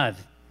Mu'adh.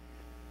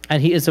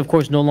 And he is, of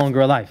course, no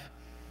longer alive.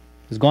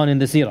 He's gone in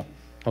the seerah.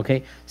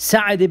 Okay?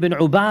 Sa'd ibn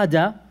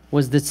Ubadah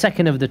was the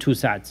second of the two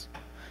Sa'ds.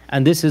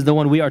 And this is the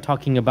one we are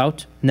talking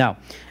about now.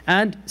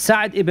 And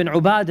Sa'd ibn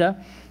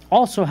Ubadah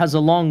also has a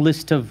long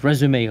list of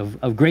resume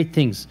of great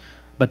things,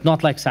 but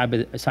not like Sa'd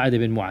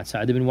ibn Mu'adh.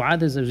 Sa'd ibn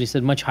Mu'adh is, as we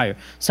said, much higher.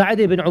 Sa'd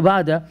ibn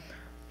Ubadah,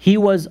 he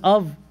was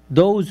of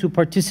those who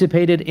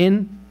participated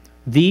in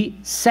the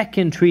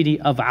second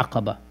treaty of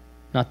Aqaba.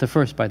 Not the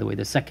first, by the way,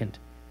 the second.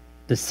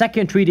 The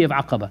second treaty of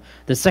Aqaba.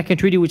 The second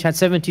treaty which had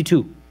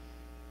 72,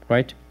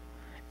 right?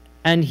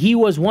 And he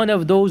was one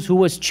of those who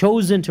was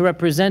chosen to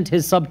represent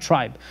his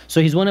sub-tribe.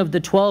 So he's one of the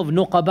 12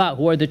 Nuqaba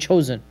who are the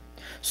chosen.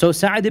 So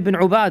Sa'd ibn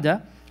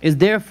Ubadah is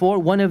therefore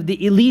one of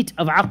the elite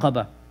of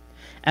Aqaba.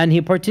 And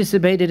he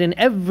participated in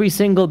every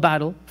single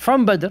battle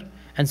from Badr.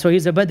 And so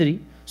he's a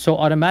Badri. So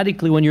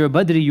automatically when you're a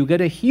Badri, you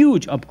get a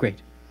huge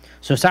upgrade.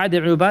 So Sa'd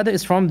ibn Ubadah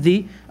is from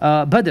the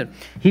Badr.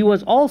 He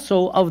was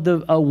also of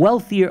the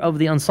wealthier of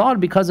the Ansar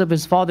because of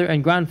his father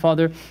and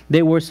grandfather.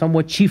 They were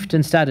somewhat chieftain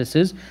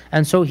statuses.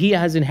 And so he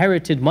has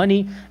inherited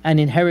money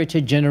and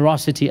inherited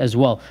generosity as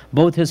well.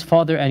 Both his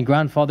father and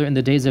grandfather in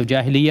the days of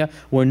Jahiliyyah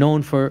were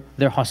known for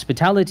their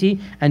hospitality,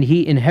 and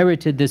he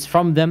inherited this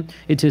from them.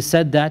 It is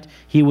said that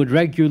he would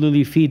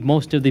regularly feed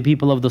most of the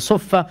people of the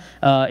Suffah.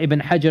 Ibn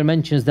Hajar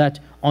mentions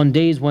that on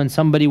days when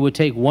somebody would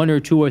take 1 or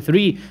 2 or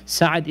 3,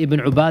 Sa'd ibn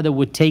Ubadah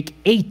would take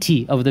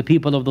 80 of the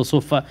people of the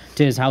Suffah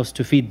to his house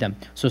to feed them.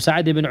 So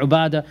Sa'd ibn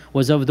Ubadah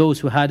was of those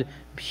who had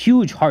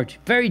huge heart,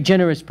 very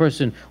generous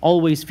person,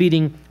 always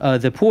feeding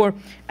the poor.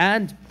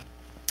 And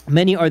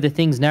many are the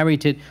things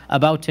narrated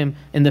about him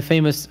in the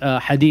famous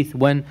hadith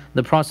when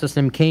the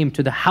Prophet came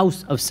to the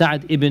house of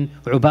Sa'd ibn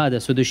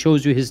Ubadah. So this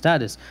shows you his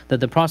status, that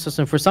the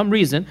Prophet, for some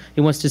reason, he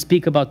wants to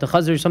speak about the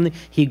Khazr or something,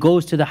 he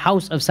goes to the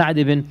house of Sa'd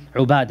ibn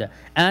Ubadah.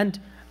 And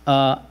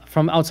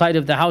from outside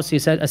of the house he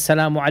said,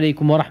 Assalamu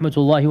alaikum wa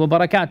rahmatullahi wa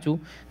barakatuh.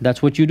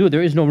 That's what you do.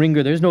 There is no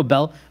ringer, there is no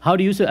bell. How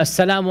do you say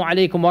Assalamu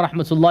alaikum wa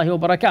rahmatullahi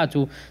wa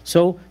barakatuh?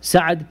 So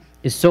Sa'd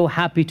is so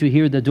happy to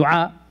hear the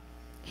dua,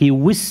 he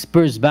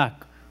whispers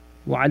back,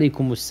 wa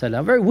alaikum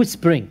assalam, very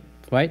whispering,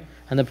 right?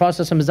 And the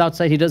Prophet is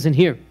outside, he doesn't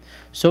hear.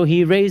 So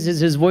he raises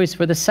his voice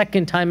for the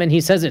second time and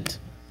he says it.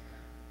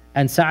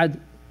 And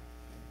Sa'd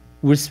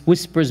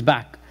whispers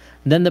back.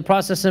 Then the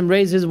Prophet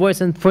raises his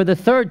voice and for the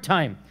third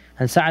time,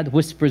 and Sa'd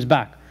whispers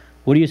back.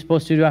 What are you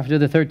supposed to do after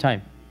the third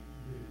time?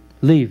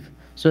 Leave.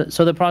 So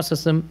the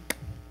Prophet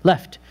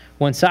left.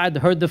 When Sa'd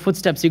heard the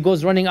footsteps, he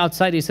goes running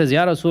outside. He says,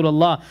 Ya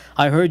Rasulullah,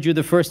 I heard you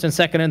the first and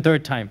second and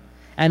third time.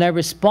 And I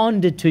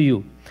responded to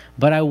you.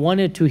 But I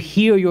wanted to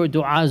hear your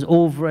du'as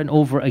over and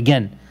over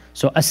again.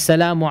 So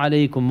Assalamu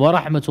alaikum wa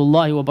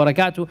rahmatullahi wa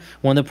barakatuh.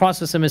 When the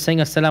Prophet is saying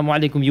Assalamu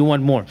alaikum, you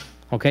want more.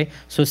 Okay?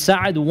 So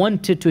Sa'd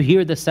wanted to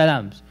hear the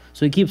salams.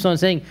 So he keeps on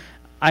saying,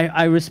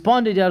 I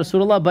responded, Ya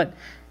Rasulullah, but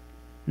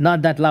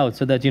not that loud,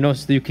 so that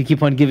so you can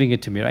keep on giving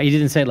it to me, right? He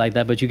didn't say it like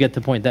that, but you get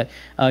the point. That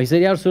he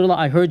said, Ya Rasulullah,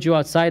 I heard you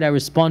outside, I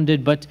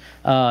responded, but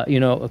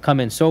come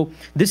in. So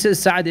this is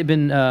Sa'd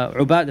ibn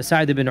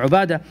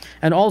Ubadah.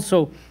 And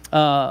also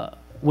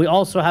we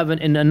also have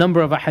in a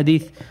number of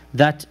hadith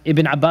that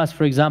Ibn Abbas,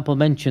 for example,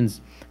 mentions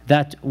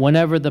that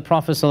whenever the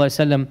Prophet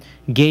ﷺ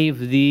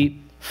gave the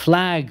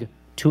flag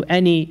to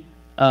any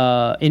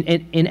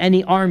in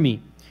any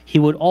army, he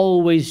would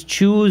always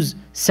choose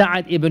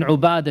Sa'd ibn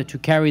Ubadah to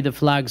carry the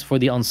flags for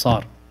the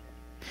Ansar.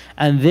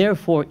 And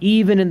therefore,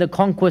 even in the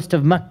conquest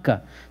of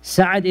Mecca,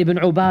 Sa'd ibn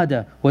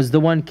Ubadah was the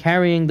one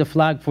carrying the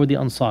flag for the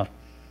Ansar.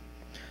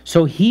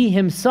 So he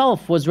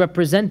himself was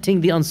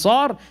representing the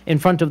Ansar in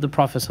front of the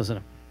Prophet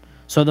ﷺ.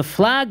 So the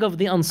flag of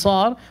the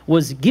Ansar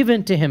was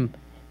given to him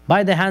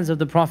by the hands of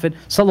the Prophet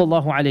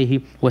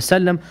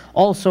ﷺ.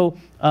 Also,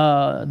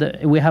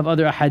 we have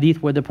other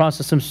hadith where the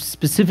Prophet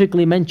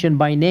specifically mentioned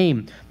by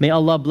name, may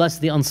Allah bless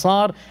the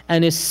Ansar,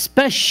 and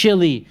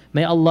especially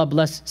may Allah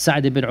bless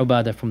Sa'd ibn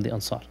Ubadah from the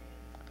Ansar.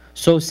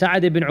 So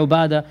Sa'd ibn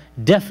Ubadah,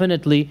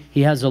 definitely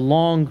he has a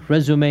long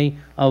resume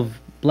of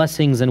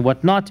blessings and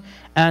whatnot,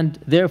 and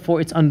therefore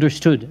it's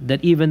understood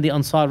that even the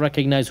Ansar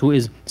recognize who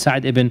is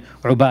Sa'd ibn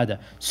Ubadah.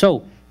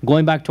 So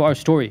going back to our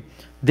story,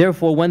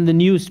 Therefore, when the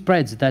news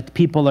spreads that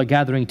people are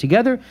gathering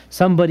together,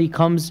 somebody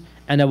comes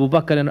and Abu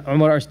Bakr and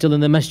Umar are still in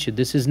the masjid.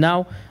 This is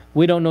now,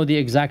 we don't know the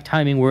exact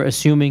timing, we're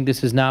assuming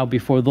this is now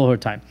before Dhuhr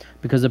time,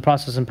 because the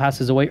Prophet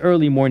passes away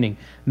early morning,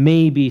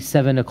 maybe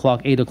 7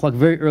 o'clock, 8 o'clock,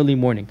 very early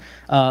morning.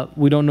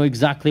 We don't know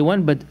exactly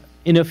when, but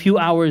in a few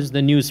hours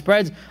the news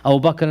spreads. Abu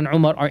Bakr and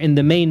Umar are in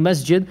the main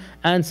masjid,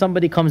 and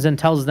somebody comes and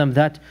tells them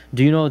that,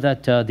 do you know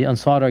that the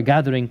Ansar are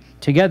gathering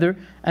together,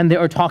 and they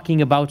are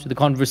talking about, the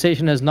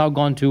conversation has now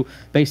gone to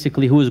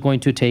basically who is going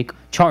to take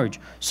charge.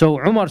 So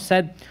Umar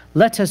said,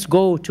 let us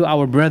go to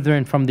our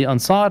brethren from the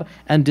Ansar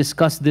and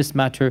discuss this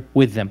matter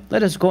with them.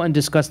 Let us go and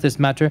discuss this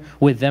matter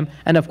with them.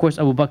 And of course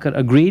Abu Bakr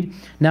agreed.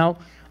 Now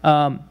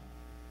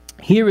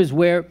here is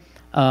where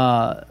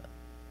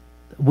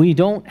we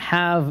don't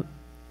have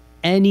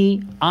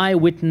any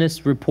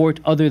eyewitness report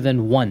other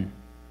than one,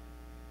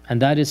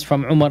 and that is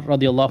from Umar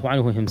radiallahu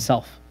anhu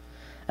himself.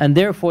 And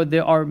therefore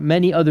there are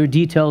many other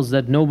details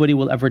that nobody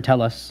will ever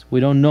tell us. We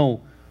don't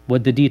know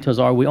what the details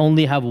are. We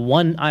only have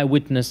one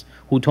eyewitness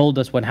who told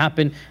us what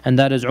happened, and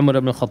that is Umar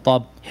ibn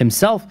Khattab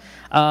himself.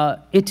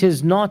 It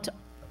is not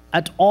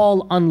at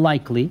all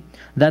unlikely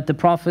that the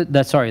Prophet,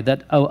 that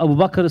Abu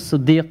Bakr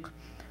as-Siddiq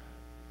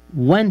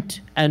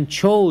went and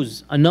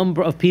chose a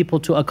number of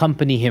people to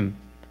accompany him.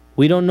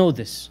 We don't know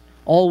this.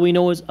 All we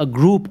know is a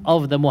group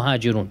of the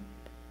Muhajirun.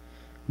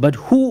 But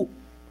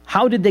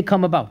how did they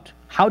come about?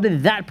 How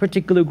did that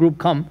particular group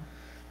come?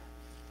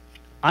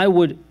 I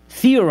would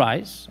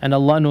theorize, and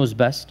Allah knows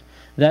best,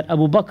 that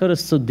Abu Bakr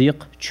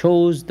as-Siddiq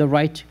chose the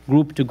right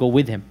group to go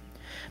with him.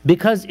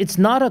 Because it's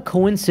not a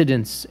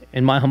coincidence,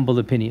 in my humble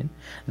opinion,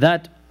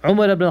 that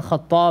Umar ibn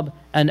Khattab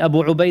and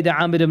Abu Ubaidah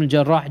Amir ibn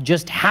Jarrah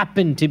just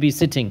happened to be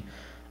sitting,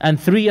 and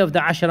 3 of the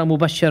Ashara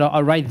Mubashshara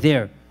are right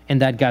there in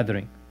that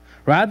gathering.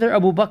 Rather,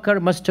 Abu Bakr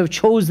must have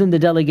chosen the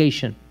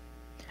delegation.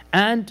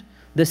 And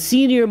the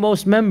senior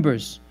most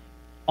members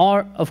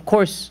are, of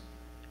course,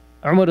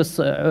 Umar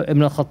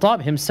ibn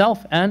al-Khattab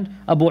himself and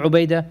Abu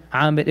Ubaidah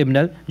Amir ibn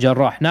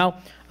al-Jarrah. Now,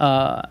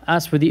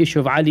 as for the issue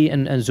of Ali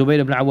and Zubayr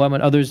ibn Awam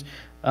and others,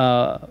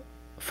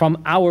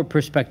 from our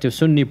perspective,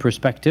 Sunni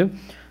perspective,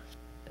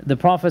 the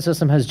Prophet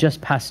has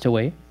just passed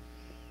away.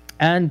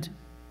 And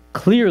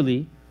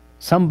clearly,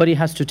 somebody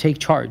has to take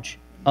charge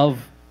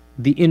of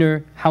the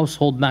inner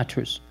household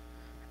matters,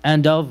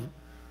 and of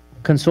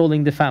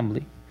consoling the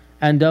family,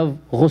 and of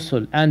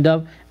ghusl,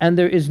 and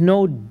there is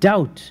no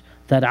doubt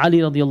that Ali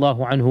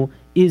radiallahu anhu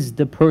is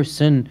the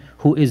person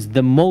who is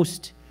the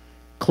most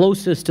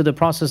closest to the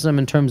Prophet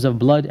in terms of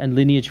blood and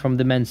lineage from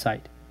the men's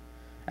side.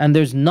 And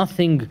there's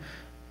nothing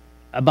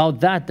about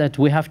that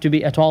we have to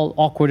be at all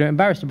awkward or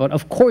embarrassed about.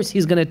 Of course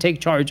he's going to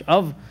take charge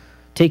of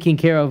taking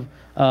care of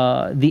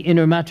the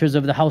inner matters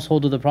of the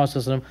household of the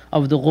Prophet,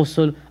 of the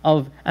ghusl,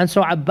 and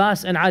so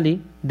Abbas and Ali,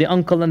 the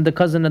uncle and the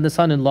cousin and the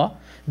son-in-law,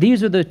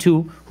 these are the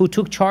 2 who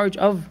took charge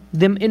of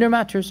them inner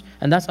matters,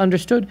 and that's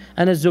understood.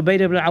 And as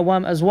Zubayr ibn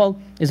Awam as well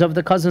is of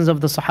the cousins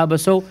of the Sahaba,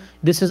 so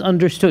this is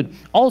understood.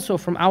 Also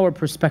from our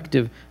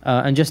perspective,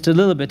 and just a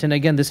little bit, and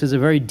again this is a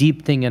very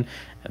deep thing, and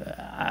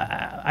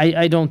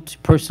I don't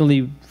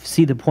personally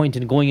see the point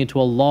in going into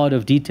a lot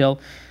of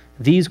detail.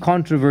 These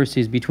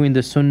controversies between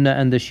the Sunnah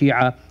and the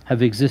Shia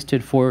have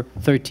existed for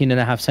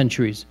 13.5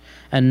 centuries.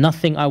 And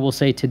nothing I will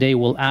say today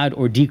will add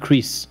or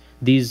decrease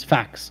these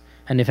facts.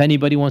 And if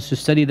anybody wants to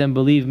study them,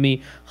 believe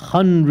me,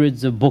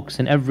 hundreds of books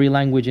in every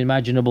language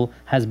imaginable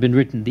has been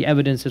written. The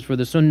evidence is for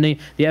the Sunni,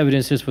 the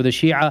evidence is for the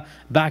Shia,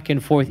 back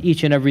and forth,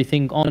 each and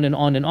everything, on and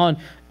on and on.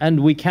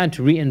 And we can't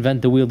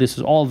reinvent the wheel. This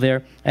is all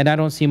there. And I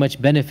don't see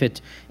much benefit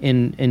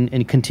in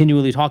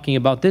continually talking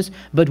about this.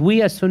 But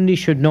we as Sunni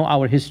should know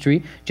our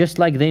history. Just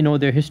like they know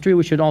their history,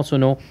 we should also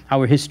know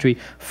our history.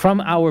 From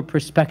our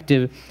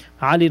perspective,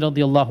 Ali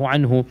radiallahu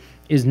anhu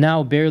is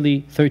now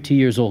barely 30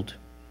 years old,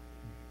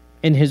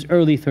 in his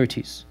early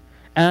 30s.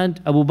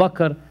 And Abu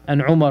Bakr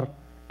and Umar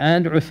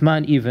and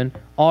Uthman even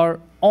are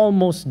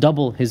almost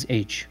double his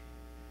age.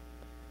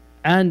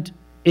 And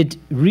it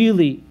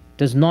really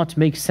does not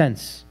make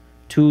sense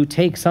to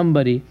take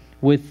somebody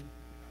with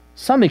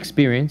some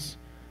experience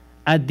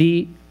at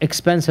the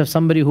expense of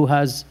somebody who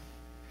has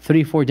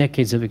 3-4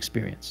 decades of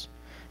experience.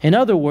 In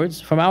other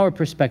words, from our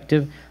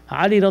perspective,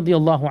 Ali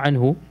radiallahu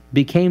anhu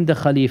became the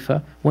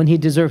Khalifa when he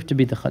deserved to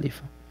be the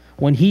Khalifa,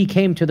 when he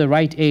came to the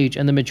right age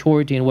and the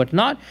maturity and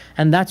whatnot,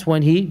 and that's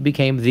when he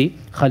became the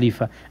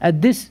Khalifa.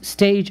 At this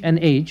stage and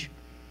age,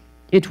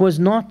 it was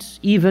not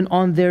even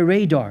on their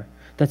radar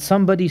that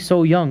somebody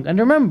so young, and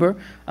remember,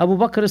 Abu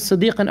Bakr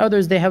as-Siddiq and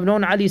others, they have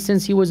known Ali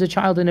since he was a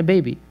child and a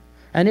baby.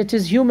 And it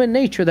is human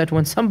nature that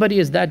when somebody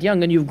is that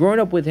young and you've grown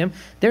up with him,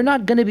 they're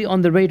not going to be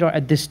on the radar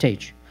at this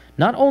stage.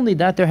 Not only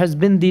that, there has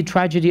been the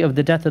tragedy of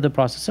the death of the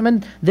Prophet,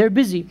 and they're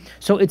busy.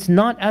 So it's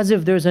not as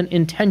if there's an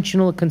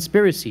intentional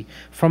conspiracy.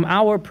 From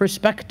our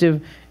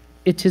perspective,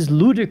 it is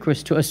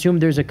ludicrous to assume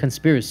there's a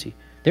conspiracy.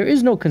 There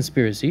is no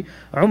conspiracy.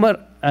 Ali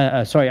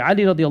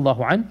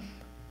radiallahu anh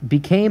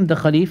became the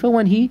Khalifa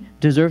when he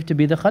deserved to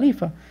be the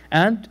Khalifa.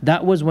 And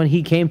that was when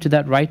he came to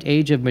that right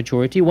age of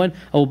maturity, when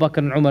Abu Bakr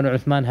and Umar and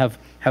Uthman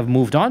have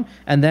moved on,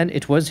 and then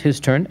it was his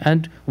turn,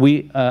 and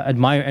we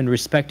admire and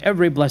respect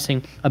every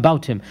blessing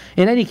about him.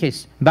 In any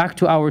case, back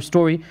to our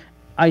story,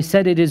 I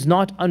said it is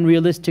not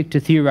unrealistic to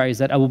theorize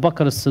that Abu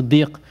Bakr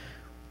as-Siddiq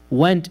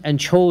went and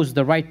chose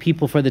the right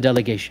people for the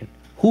delegation.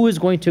 Who is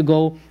going to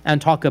go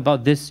and talk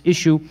about this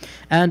issue?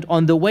 And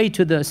on the way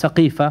to the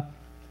Saqifa,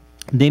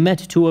 they met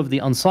two of the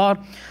Ansar,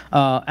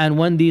 and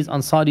when these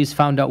Ansaris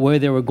found out where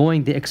they were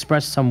going, they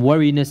expressed some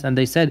worriness, and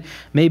they said,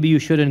 maybe you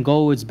shouldn't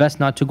go, it's best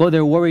not to go.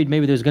 They're worried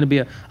maybe there's going to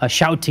be a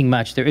shouting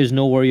match. There is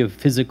no worry of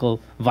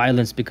physical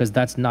violence, because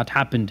that's not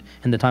happened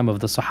in the time of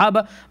the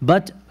Sahaba.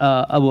 But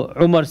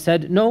Umar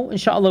said, no,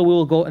 inshallah we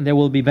will go, and there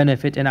will be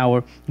benefit in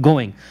our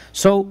going.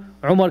 So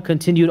Umar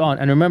continued on,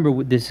 and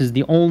remember, this is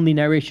the only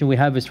narration we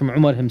have is from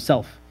Umar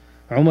himself.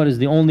 Umar is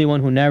the only one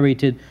who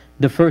narrated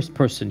the first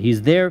person.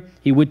 He's there,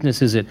 he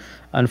witnesses it.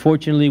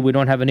 Unfortunately, we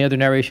don't have any other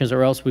narrations,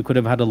 or else we could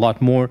have had a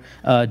lot more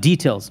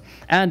details.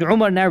 And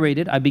Umar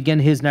narrated, I begin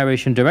his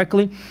narration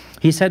directly.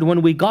 He said,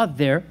 when we got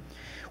there,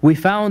 we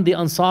found the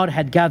Ansar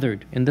had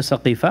gathered in the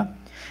Saqifa,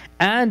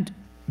 and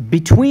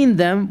between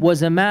them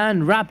was a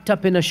man wrapped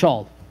up in a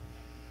shawl.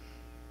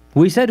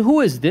 We said, who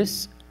is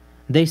this?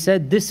 They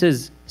said, this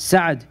is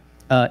Sa'd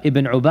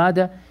ibn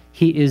Ubadah.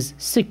 He is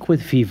sick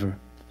with fever.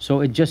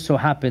 So it just so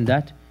happened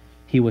that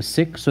he was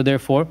sick, so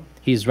therefore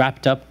he's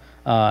wrapped up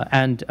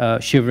and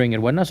shivering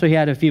and whatnot. So he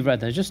had a fever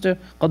at that. Just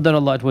Qaddar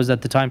Allah, it was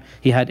at the time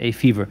he had a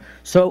fever.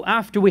 So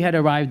after we had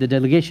arrived, the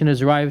delegation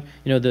has arrived,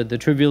 you know, the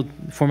trivial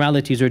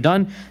formalities are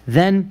done.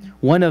 Then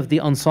one of the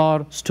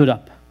Ansar stood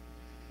up.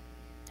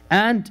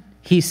 And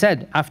he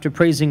said, after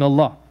praising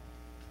Allah,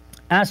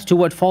 as to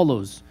what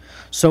follows.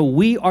 So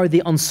we are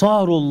the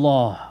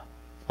Ansarullah.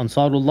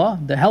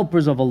 Ansarullah, the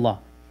helpers of Allah.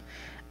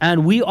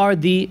 And we are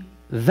the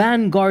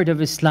vanguard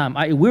of Islam.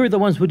 We're the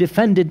ones who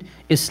defended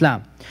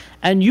Islam.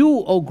 And you,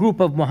 O group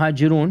of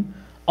Muhajirun,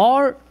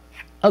 are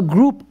a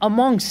group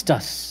amongst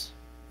us.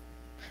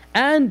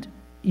 And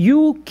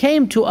you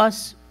came to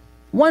us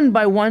one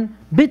by one,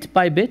 bit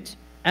by bit,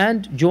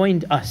 and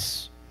joined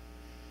us.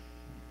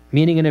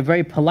 Meaning in a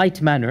very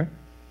polite manner,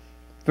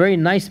 very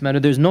nice manner.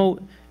 There's no,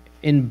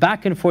 in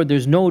back and forth,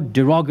 there's no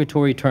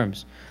derogatory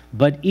terms.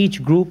 But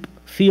each group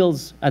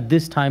feels at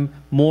this time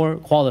more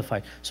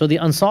qualified. So the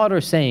Ansar are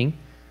saying,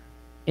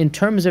 in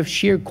terms of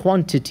sheer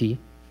quantity,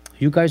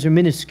 you guys are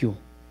minuscule.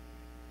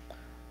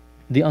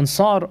 The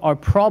Ansar are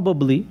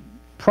probably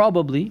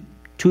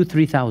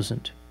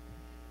 2,000-3,000.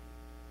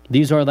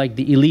 These are like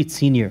the elite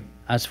senior.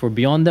 As for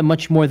beyond them,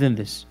 much more than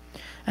this.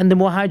 And the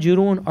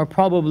Muhajirun are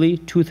probably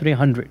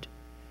 200-300.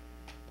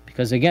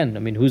 Because again,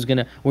 I mean,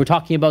 we're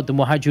talking about the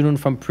Muhajirun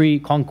from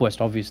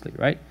pre-conquest, obviously,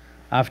 right?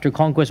 After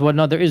conquest,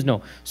 whatnot, there is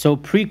no. So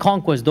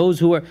pre-conquest, those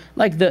who are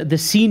like the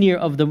senior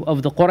of the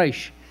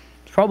Quraysh,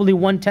 probably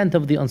 1/10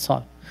 of the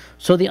Ansar.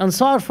 So the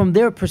Ansar, from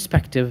their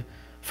perspective,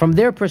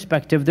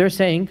 they're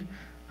saying,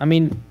 I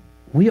mean,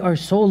 we are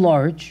so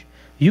large,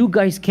 you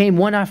guys came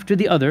one after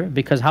the other,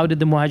 because how did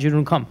the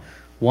Muhajirun come?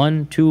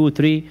 1, 2,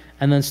 3,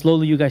 and then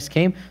slowly you guys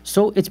came.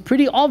 So it's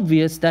pretty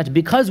obvious that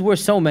because we're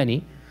so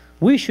many,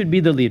 we should be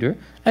the leader,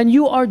 and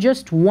you are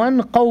just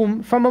one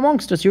qawm from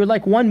amongst us. You're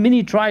like one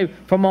mini tribe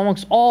from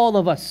amongst all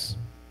of us.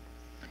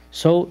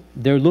 So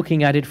they're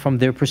looking at it from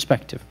their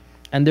perspective.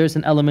 And there's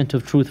an element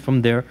of truth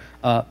from their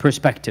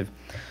perspective.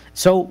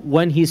 So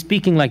when he's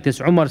speaking like this,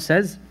 Umar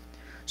says,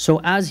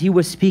 so as he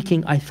was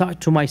speaking, I thought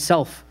to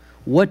myself,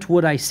 what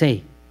would I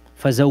say?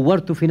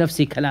 فَزَوَّرْتُ فِي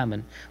نَفْسِي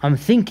كَلَامًا. I'm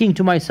thinking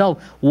to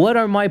myself, what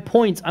are my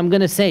points I'm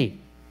going to say?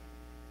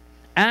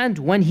 And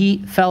when he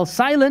fell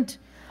silent,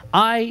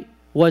 I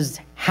was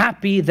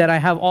happy that I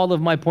have all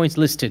of my points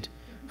listed.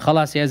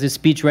 Khalas, he has his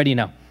speech ready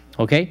now.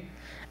 Okay?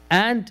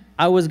 And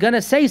I was going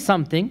to say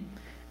something,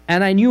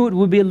 and I knew it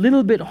would be a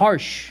little bit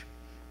harsh.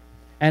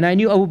 And I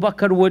knew Abu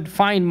Bakr would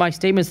find my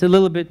statements a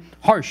little bit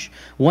harsh.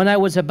 When I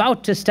was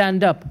about to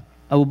stand up,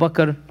 Abu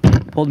Bakr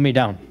pulled me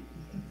down.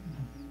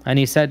 And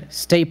he said,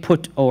 stay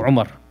put, O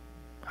Umar.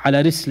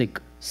 Ala rislik.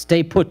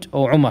 Stay put,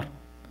 O Umar.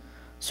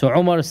 So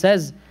Umar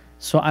says,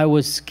 so I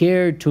was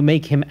scared to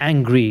make him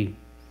angry.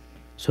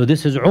 So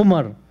this is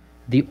Umar,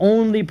 the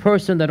only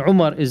person that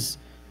Umar is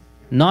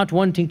not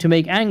wanting to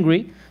make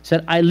angry,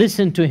 said, I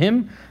listened to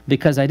him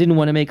because I didn't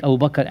want to make Abu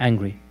Bakr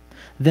angry.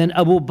 Then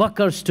Abu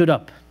Bakr stood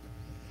up.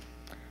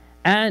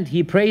 And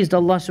he praised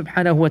Allah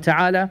subhanahu wa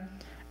ta'ala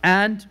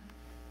and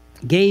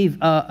gave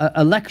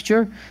a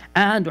lecture.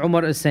 And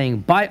Umar is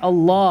saying, by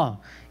Allah,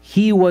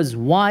 he was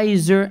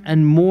wiser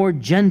and more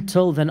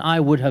gentle than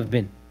I would have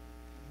been.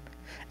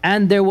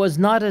 And there was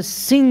not a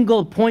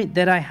single point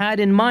that I had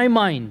in my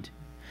mind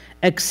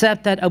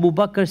except that Abu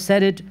Bakr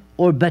said it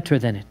or better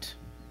than it.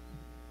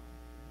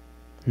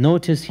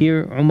 Notice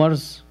here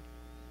Umar's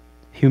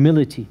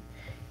humility.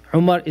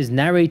 Umar is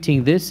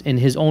narrating this in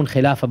his own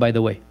Khilafah, by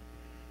the way.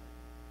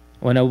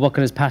 When Abu Bakr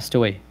has passed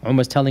away,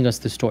 Umar is telling us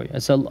the story.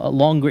 It's a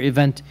longer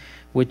event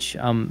which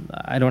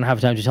I don't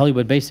have time to tell you,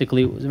 but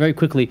basically, very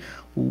quickly,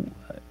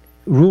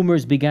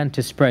 rumors began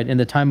to spread in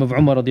the time of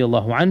Umar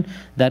radiallahu anh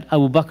that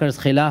Abu Bakr's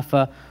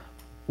Khilafah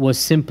was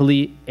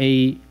simply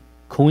a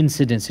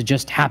coincidence. It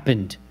just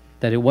happened,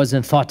 that it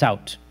wasn't thought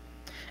out.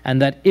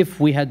 And that if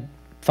we had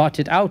thought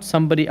it out,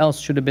 somebody else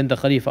should have been the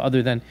Khalifa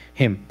other than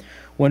him.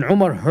 When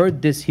Umar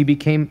heard this, he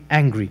became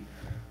angry.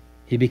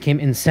 He became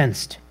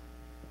incensed.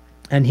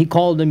 And he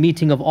called a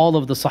meeting of all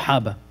of the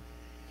Sahaba.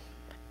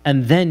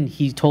 And then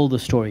he told the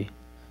story.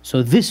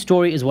 So this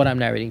story is what I'm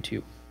narrating to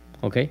you.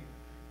 Okay?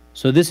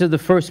 So this is the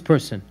first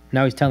person.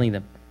 Now he's telling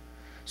them.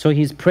 So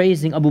he's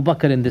praising Abu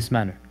Bakr in this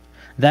manner.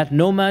 That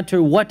no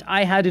matter what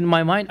I had in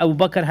my mind, Abu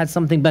Bakr had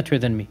something better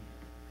than me.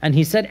 And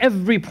he said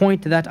every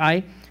point that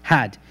I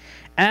had.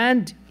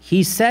 And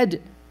he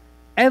said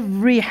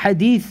every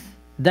hadith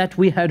that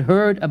we had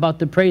heard about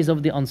the praise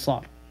of the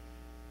Ansar.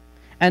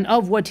 And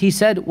of what he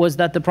said was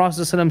that the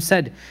Prophet ﷺ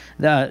said,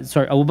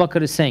 Abu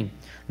Bakr is saying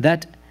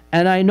that,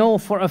 and I know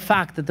for a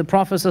fact that the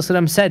Prophet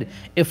ﷺ said,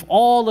 if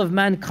all of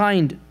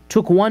mankind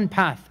took one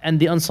path and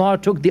the Ansar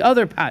took the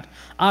other path,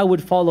 I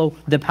would follow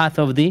the path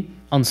of the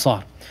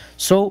Ansar.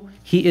 So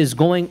he is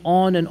going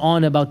on and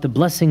on about the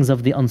blessings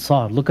of the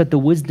Ansar. Look at the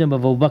wisdom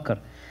of Abu Bakr.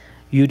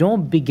 You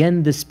don't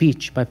begin the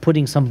speech by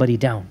putting somebody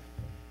down.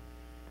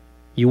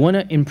 You want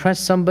to impress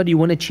somebody, you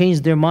want to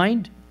change their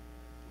mind?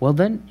 Well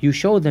then, you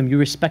show them, you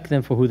respect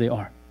them for who they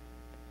are.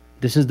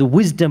 This is the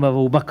wisdom of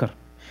Abu Bakr.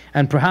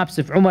 And perhaps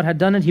if Umar had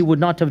done it, he would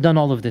not have done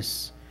all of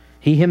this.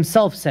 He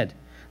himself said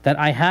that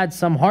I had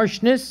some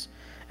harshness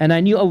and I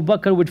knew Abu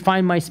Bakr would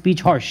find my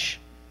speech harsh.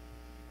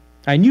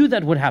 I knew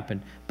that would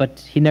happen, but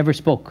he never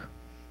spoke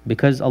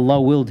because Allah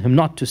willed him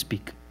not to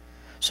speak.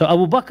 So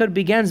Abu Bakr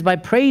begins by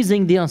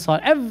praising the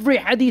Ansar. Every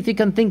hadith he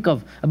can think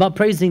of about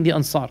praising the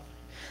Ansar.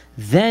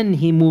 Then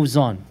he moves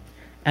on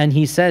and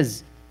he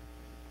says,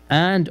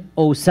 and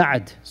O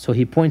Sa'd, so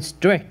he points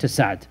direct to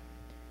Sa'd.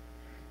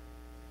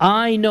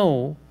 I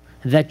know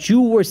that you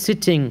were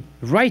sitting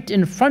right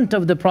in front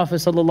of the Prophet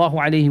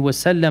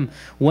ﷺ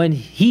when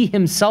he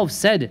himself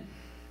said,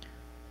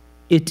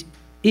 it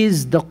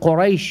is the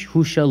Quraysh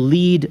who shall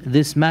lead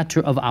this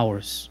matter of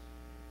ours.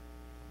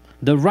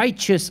 The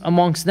righteous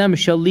amongst them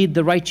shall lead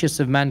the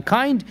righteous of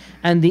mankind,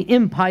 and the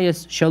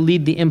impious shall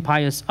lead the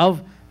impious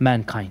of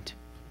mankind.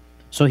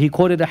 So he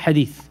quoted a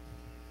hadith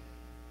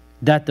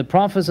that the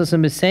Prophet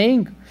ﷺ is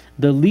saying,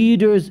 the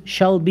leaders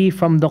shall be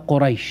from the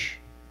Quraysh.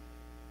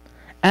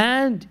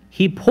 And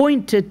he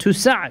pointed to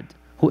Sa'd,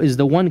 who is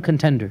the one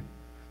contender,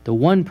 the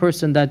one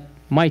person that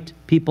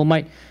people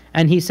might.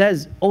 And he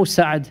says, oh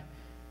Sa'd,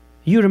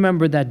 you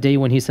remember that day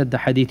when he said the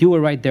hadith, you were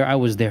right there, I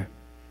was there.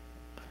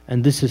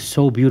 And this is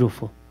so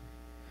beautiful.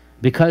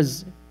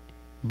 Because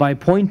by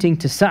pointing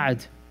to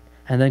Sa'd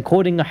and then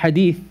quoting a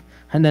hadith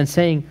and then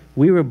saying,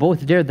 we were both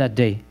there that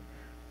day,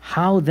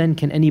 how then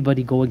can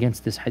anybody go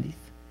against this hadith?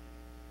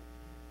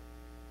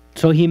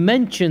 So he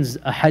mentions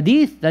a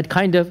hadith that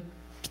kind of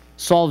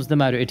solves the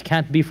matter. It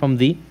can't be from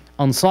the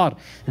Ansar.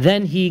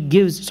 Then he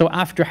gives, so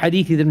after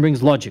hadith he then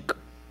brings logic.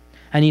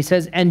 And he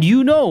says, and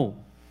you know,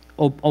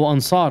 O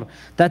Ansar,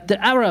 that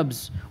the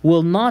Arabs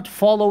will not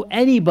follow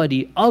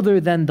anybody other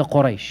than the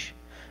Quraysh.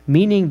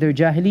 Meaning their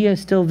Jahiliyyah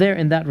is still there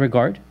in that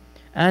regard.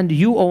 And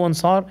you, O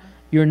Ansar,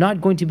 you're not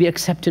going to be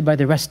accepted by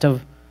the rest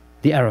of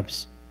the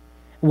Arabs.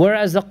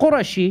 Whereas the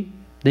Qurashi,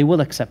 they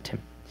will accept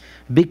him.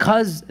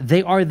 Because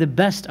they are the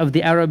best of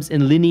the Arabs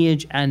in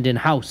lineage and in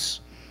house.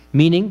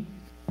 Meaning,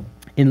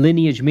 in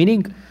lineage,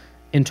 meaning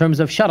in terms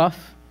of sharaf,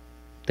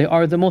 they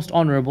are the most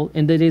honorable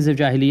in the days of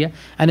Jahiliyyah.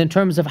 And in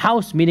terms of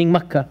house, meaning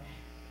Mecca,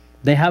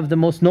 they have the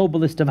most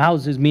noblest of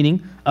houses,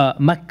 meaning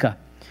Mecca.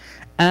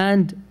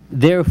 And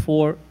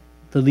therefore,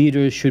 the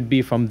leaders should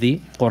be from the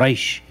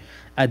Quraysh.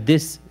 At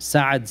this,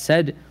 Sa'ad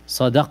said,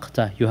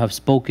 Sadaqta, you have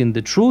spoken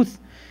the truth.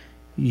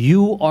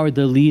 You are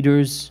the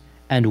leaders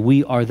and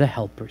we are the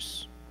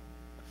helpers.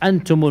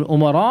 Antumul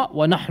umara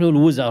wa nahnul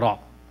wuzara.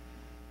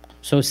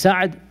 So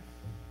Sa'ad,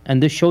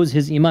 and this shows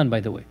his iman, by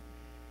the way.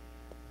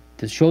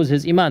 This shows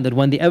his iman, that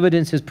when the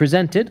evidence is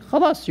presented,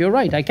 khalas, you're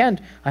right,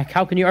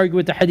 how can you argue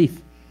with the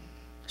hadith?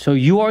 So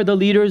you are the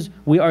leaders,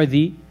 we are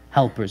the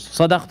helpers.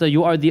 Sadaqta,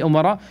 you are the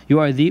umara, you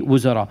are the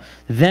wuzara.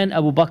 Then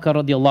Abu Bakr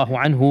radiallahu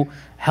anhu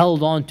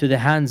held on to the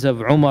hands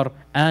of Umar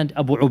and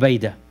Abu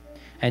Ubaidah.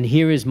 And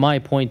here is my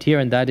point here,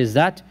 and that is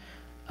that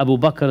Abu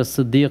Bakr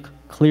as-Siddiq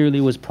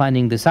clearly was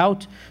planning this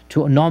out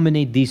to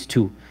nominate these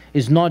two.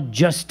 It's not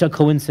just a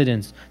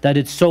coincidence that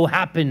it so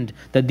happened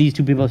that these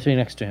two people are sitting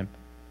next to him.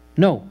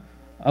 No,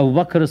 Abu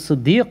Bakr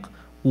as-Siddiq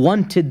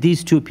wanted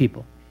these two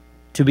people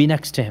to be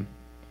next to him.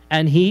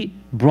 And he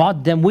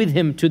brought them with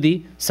him to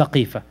the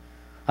Saqifah.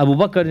 Abu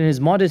Bakr in his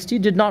modesty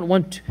did not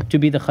want to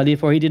be the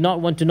Khalifa, or he did not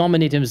want to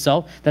nominate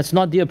himself. That's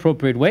not the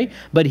appropriate way.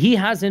 But he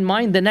has in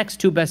mind the next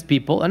two best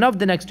people, and of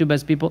the next two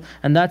best people,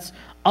 and that's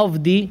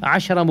of the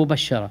Ashara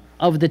Mubashara,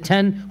 of the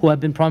 10 who have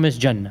been promised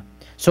Jannah.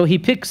 So he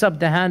picks up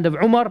the hand of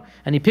Umar,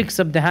 and he picks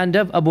up the hand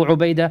of Abu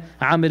Ubaidah,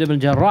 Amir ibn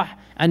Jarrah,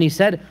 and he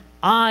said,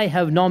 I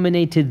have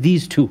nominated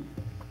these two.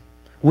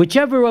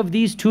 Whichever of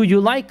these two you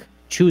like,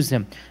 choose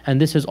him. And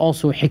this is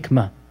also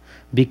hikmah.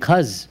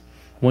 Because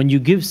when you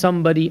give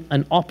somebody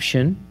an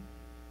option,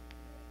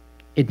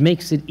 it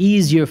makes it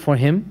easier for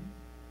him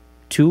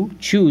to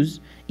choose,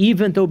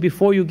 even though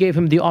before you gave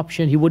him the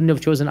option, he wouldn't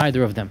have chosen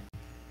either of them.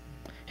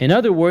 In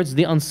other words,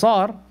 the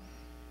Ansar,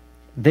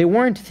 they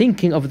weren't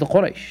thinking of the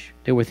Quraysh,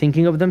 they were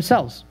thinking of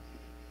themselves.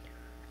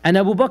 And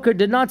Abu Bakr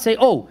did not say,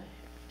 oh,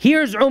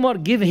 here's Umar,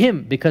 give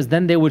him, because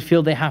then they would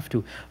feel they have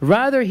to.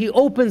 Rather, he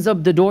opens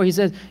up the door, he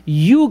says,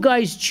 you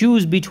guys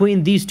choose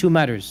between these two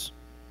matters.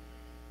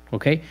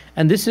 Okay?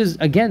 And this is,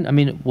 again, I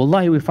mean,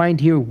 wallahi, we find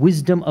here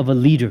wisdom of a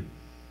leader.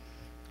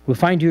 We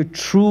find here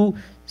true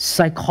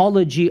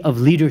psychology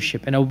of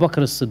leadership in Abu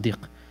Bakr as-Siddiq,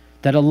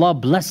 that Allah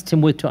blessed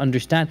him with to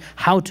understand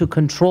how to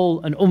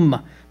control an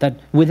ummah, that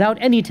without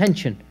any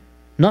tension,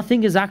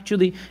 nothing is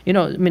actually, I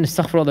mean,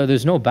 astaghfirullah,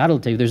 there's no battle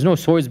tape, there's no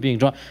swords being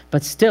drawn,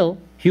 but still,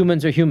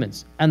 humans are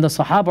humans, and the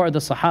Sahaba are the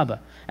Sahaba,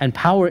 and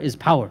power is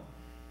power.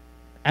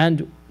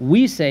 And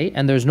we say,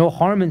 and there's no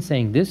harm in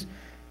saying this,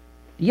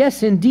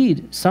 yes,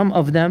 indeed, some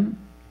of them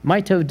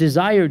might have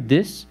desired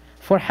this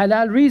for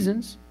halal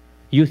reasons.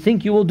 You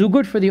think you will do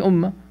good for the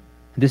ummah.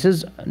 This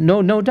is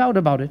no doubt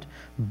about it.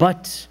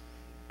 But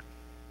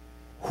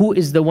who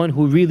is the one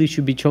who really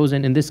should be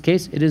chosen in this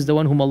case? It is the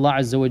one whom Allah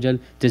Azza wa Jal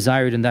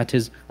desired, and that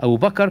is Abu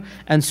Bakr.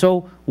 And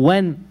so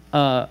when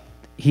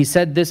he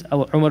said this,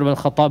 Umar ibn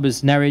Khattab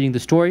is narrating the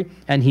story,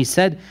 and he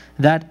said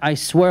that, I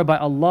swear by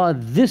Allah,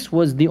 this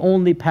was the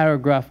only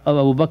paragraph of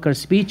Abu Bakr's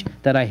speech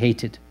that I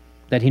hated,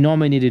 that he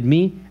nominated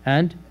me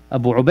and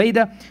Abu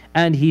Ubaidah,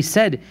 and he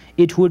said,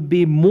 it would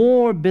be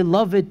more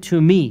beloved to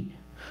me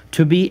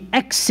to be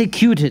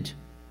executed,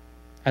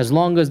 as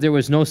long as there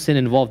was no sin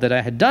involved that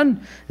I had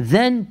done,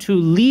 than to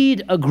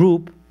lead a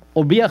group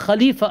or be a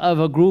Khalifa of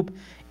a group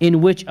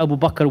in which Abu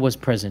Bakr was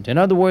present. In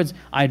other words,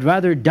 I'd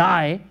rather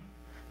die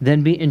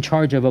than be in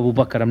charge of Abu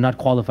Bakr. I'm not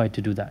qualified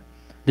to do that.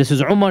 This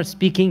is Umar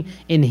speaking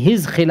in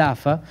his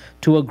Khilafah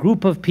to a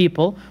group of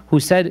people who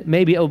said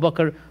maybe Abu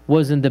Bakr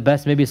wasn't the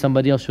best, maybe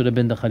somebody else should have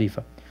been the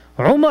Khalifa.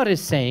 Umar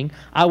is saying,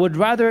 I would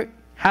rather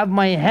have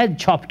my head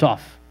chopped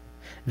off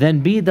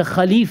than be the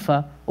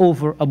Khalifa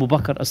over Abu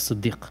Bakr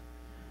as-Siddiq.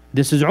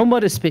 This is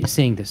Umar is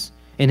saying this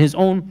in his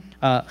own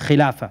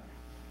Khilafah.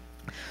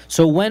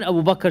 So when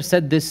Abu Bakr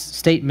said this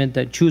statement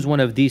that choose one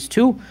of these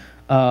two,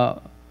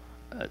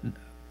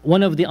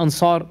 one of the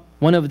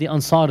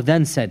Ansar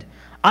then said,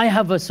 I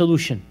have a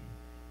solution.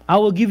 I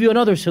will give you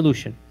another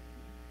solution.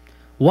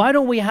 Why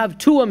don't we have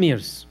two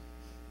amirs?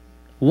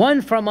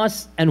 One from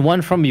us and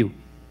one from you.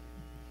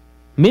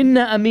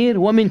 Minna amir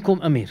wa minkum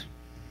amir.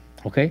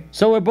 Okay,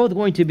 so we're both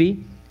going to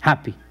be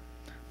happy.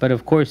 But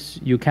of course,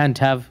 you can't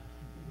have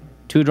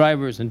two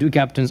drivers and two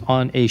captains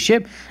on a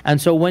ship.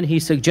 And so when he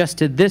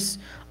suggested this,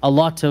 a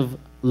lot of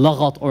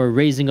laghat, or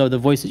raising of the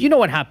voices. You know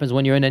what happens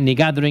when you're in any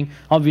gathering?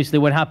 Obviously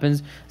what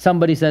happens,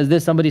 somebody says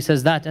this, somebody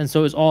says that, and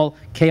so it's all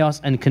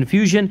chaos and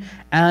confusion.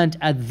 And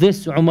at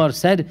this, Umar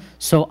said,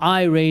 so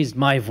I raised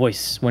my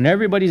voice. When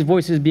everybody's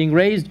voice is being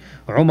raised,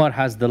 Umar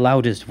has the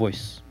loudest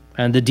voice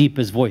and the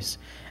deepest voice.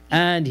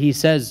 And he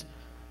says,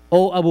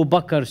 O Abu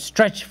Bakr,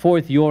 stretch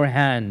forth your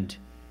hand.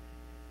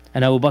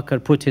 And Abu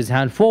Bakr put his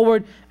hand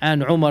forward,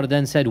 and Umar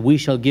then said, we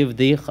shall give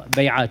the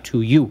bay'ah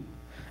to you.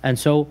 And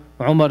so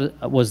Umar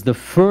was the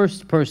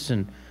first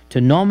person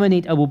to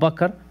nominate Abu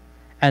Bakr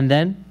and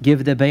then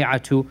give the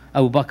bay'ah to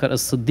Abu Bakr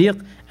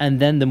as-Siddiq, and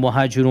then the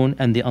Muhajirun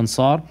and the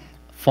Ansar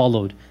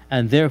followed.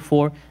 And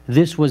therefore,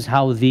 this was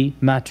how the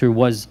matter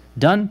was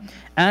done.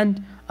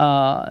 And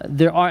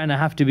there are, and I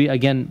have to be,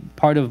 again,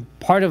 part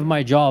of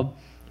my job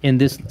in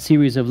this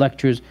series of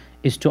lectures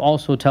is to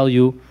also tell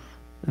you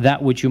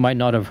that which you might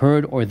not have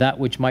heard, or that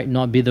which might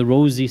not be the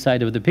rosy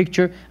side of the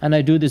picture. And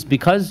I do this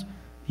because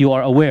you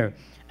are aware.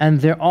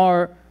 And there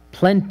are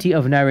plenty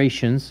of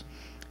narrations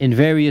in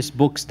various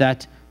books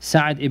that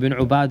Sa'd ibn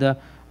Ubadah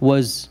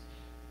was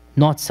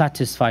not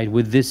satisfied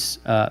with this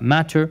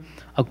matter.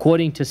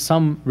 According to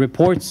some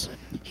reports,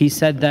 he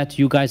said that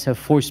you guys have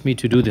forced me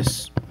to do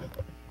this.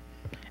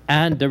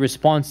 And the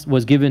response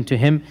was given to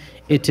him,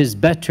 it is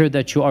better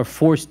that you are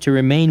forced to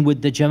remain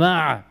with the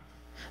Jama'ah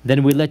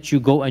than we let you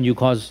go and you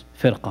cause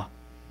firqah.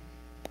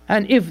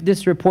 And if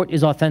this report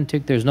is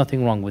authentic, there's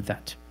nothing wrong with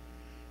that.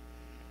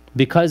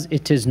 Because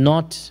it is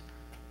not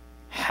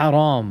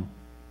haram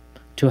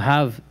to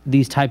have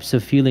these types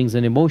of feelings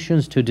and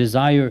emotions, to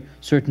desire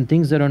certain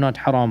things that are not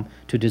haram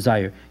to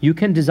desire. You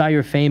can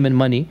desire fame and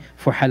money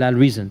for halal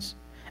reasons.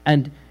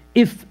 And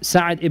if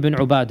Sa'd ibn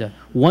Ubadah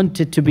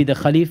wanted to be the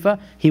Khalifa,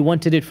 he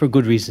wanted it for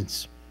good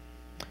reasons.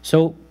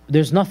 So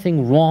there's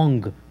nothing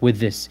wrong with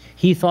this.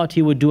 He thought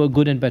he would do a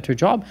good and better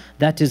job.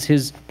 That is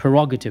his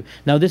prerogative.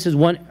 Now this is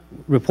one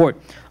report.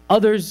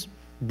 Others,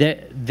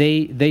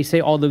 they say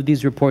all of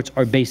these reports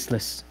are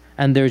baseless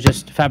and they're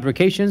just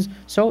fabrications.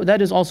 So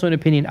that is also an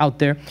opinion out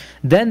there.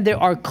 Then there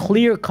are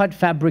clear-cut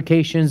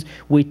fabrications.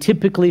 We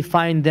typically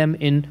find them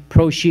in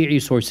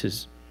pro-Shi'i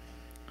sources.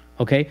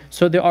 Okay,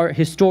 so there are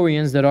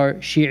historians that are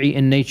Shi'i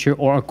in nature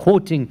or are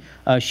quoting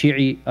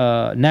Shi'i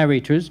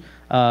narrators,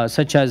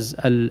 such as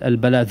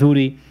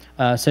Al-Baladhuri,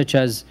 such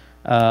as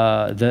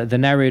the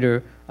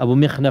narrator Abu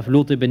Mikhnaf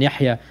Lut ibn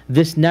Yahya.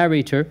 This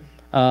narrator,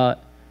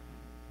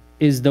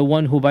 is the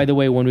one who, by the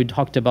way, when we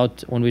talked about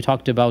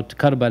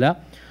Karbala,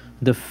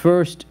 the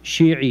first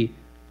Shi'i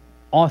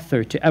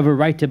author to ever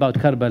write about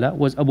Karbala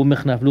was Abu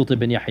Mikhnaf Lut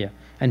ibn Yahya,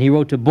 and he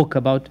wrote a book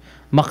about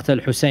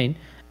Maqtal Hussein,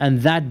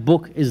 and that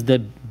book is the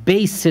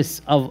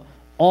basis of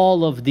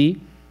all of the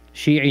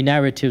Shi'i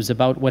narratives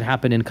about what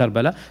happened in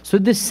Karbala. So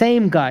this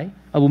same guy,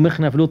 Abu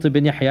Mikhnaf Lut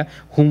ibn Yahya,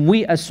 whom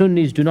we as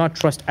Sunnis do not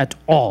trust at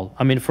all.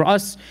 I mean, for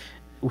us,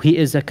 he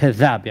is a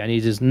kadhab, yani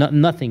he's just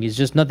nothing. He's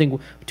just nothing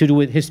to do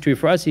with history.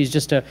 For us, he's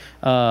just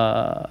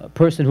a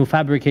person who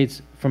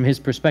fabricates from his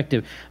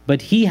perspective.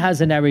 But he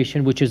has a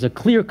narration which is a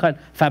clear-cut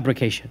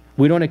fabrication.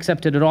 We don't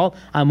accept it at all.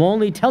 I'm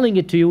only telling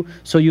it to you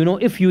so you know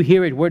if you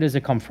hear it, where does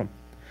it come from?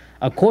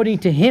 According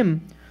to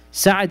him,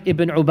 Sa'd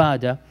ibn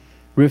Ubadah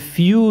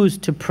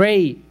refused to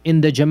pray in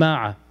the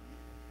Jama'ah,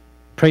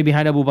 pray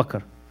behind Abu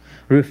Bakr,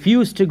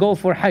 refused to go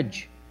for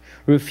Hajj,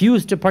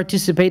 refused to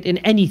participate in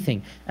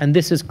anything, and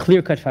this is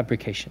clear-cut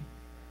fabrication.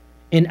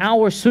 In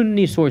our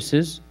Sunni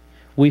sources,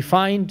 we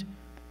find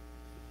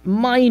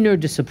minor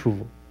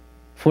disapproval.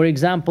 For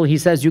example, he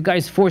says, you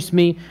guys force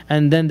me,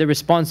 and then the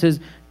response is,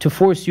 to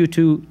force you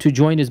to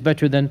join is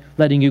better than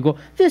letting you go.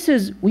 This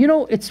is, you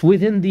know, it's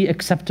within the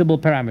acceptable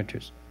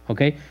parameters.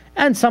 Okay,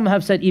 and some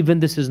have said even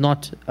this is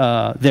not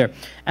there.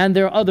 And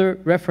there are other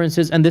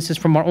references, and this is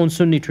from our own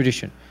Sunni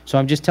tradition. So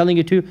I'm just telling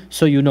you to,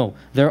 so you know.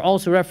 There are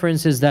also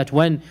references that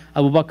when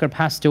Abu Bakr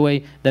passed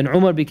away, then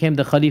Umar became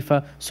the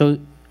Khalifa. So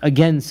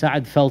again,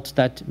 Sa'd felt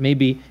that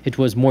maybe it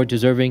was more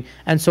deserving.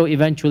 And so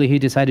eventually he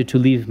decided to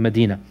leave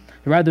Medina.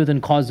 Rather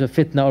than cause a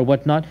fitna or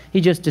whatnot,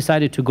 he just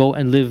decided to go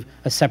and live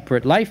a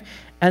separate life.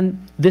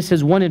 And this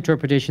is one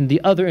interpretation. The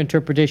other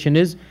interpretation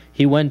is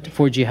he went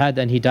for jihad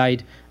and he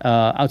died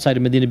outside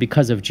of Medina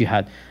because of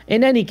jihad.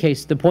 In any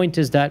case, the point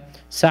is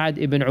that Sa'd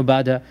ibn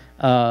Ubadah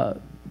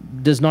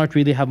does not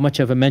really have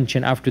much of a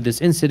mention after this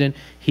incident.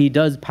 He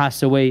does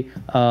pass away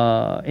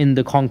in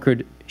the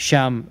conquered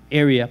Sham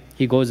area.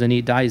 He goes and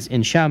he dies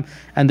in Sham.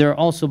 And there are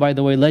also, by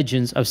the way,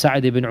 legends of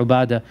Sa'd ibn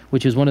Ubadah,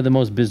 which is one of the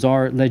most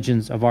bizarre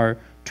legends of our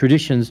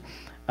traditions.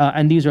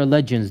 And these are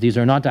legends. These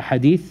are not a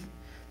hadith.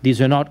 These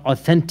are not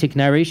authentic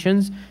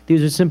narrations.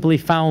 These are simply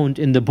found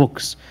in the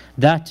books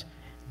that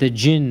the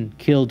jinn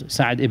killed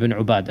Sa'd ibn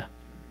Ubadah.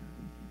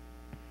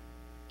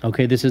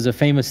 Okay, this is a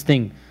famous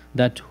thing,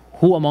 that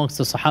who amongst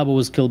the Sahaba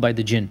was killed by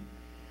the jinn?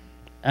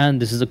 And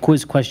this is a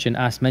quiz question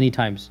asked many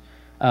times.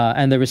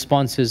 And the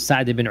response is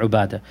Sa'd ibn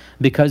Ubadah,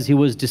 because he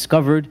was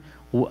discovered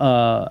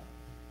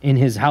in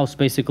his house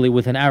basically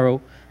with an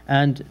arrow,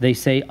 and they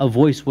say a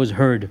voice was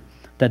heard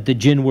that the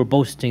jinn were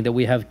boasting that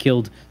we have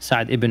killed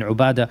Sa'd ibn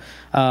Ubadah.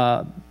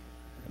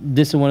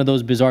 This is one of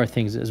those bizarre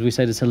things. As we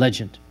said, it's a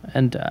legend.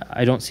 And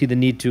I don't see the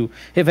need to,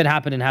 if it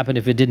happened, it happened.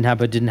 If it didn't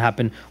happen, it didn't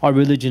happen. Our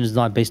religion is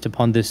not based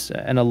upon this,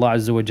 and Allah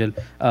Azza wa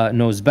Jal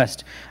knows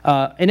best.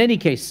 In any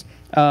case,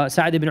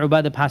 Sa'd ibn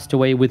Ubadah passed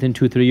away within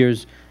 2-3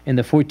 years in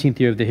the 14th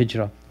year of the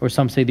Hijrah, or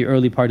some say the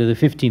early part of the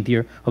 15th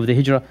year of the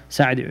Hijrah.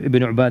 Sa'd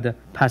ibn Ubadah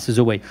passes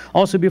away.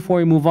 Also, before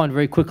we move on,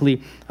 very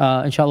quickly,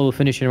 inshallah we'll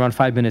finish in around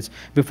 5 minutes.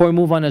 Before we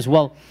move on as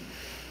well,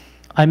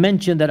 I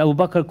mentioned that Abu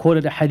Bakr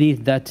quoted a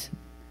hadith that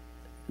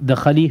the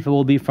Khalifa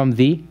will be from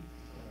the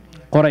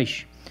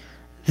Quraysh.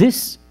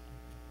 This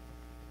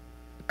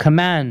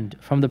command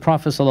from the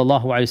Prophet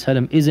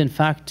ﷺ is in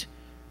fact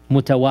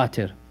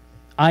mutawatir,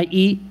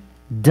 i.e.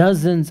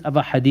 dozens of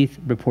a hadith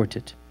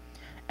reported.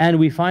 And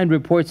we find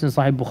reports in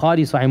Sahih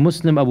Bukhari, Sahih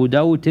Muslim, Abu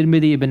Dawud,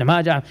 Tirmidhi, Ibn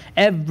Majah,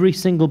 every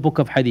single book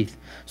of hadith.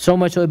 So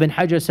much so Ibn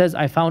Hajar says,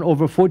 I found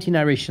over 40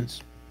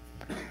 narrations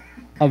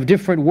of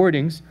different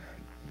wordings,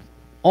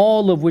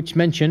 all of which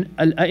mention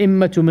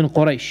Al-A'immatu min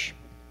Quraysh,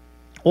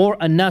 or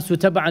الناس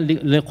تبعا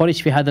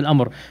لقريش في هذا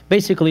الأمر.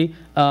 Basically,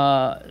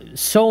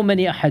 so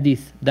many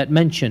hadith that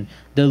mention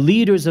the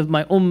leaders of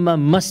my ummah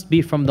must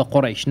be from the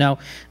Quraysh. Now,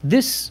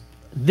 this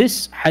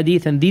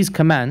hadith and these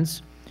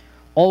commands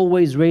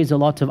always raise a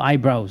lot of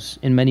eyebrows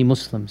in many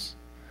Muslims.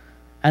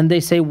 And they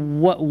say,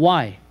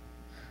 why?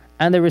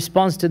 And the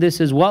response to this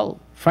is, well,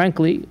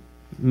 frankly,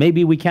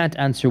 maybe we can't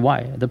answer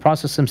why. The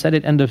Prophet said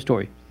it, end of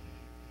story.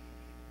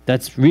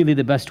 That's really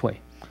the best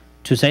way.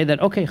 To say that,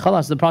 okay,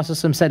 khalas, the Prophet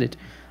said it.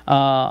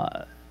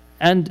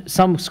 And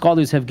some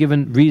scholars have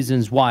given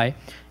reasons why.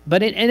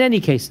 But in any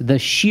case, the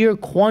sheer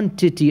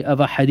quantity of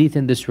a hadith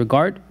in this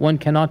regard, one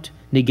cannot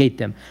negate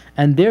them.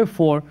 And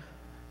therefore,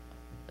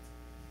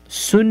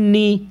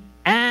 Sunni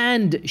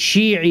and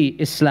Shi'i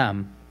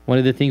Islam, one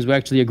of the things we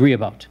actually agree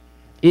about,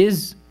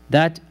 is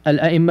that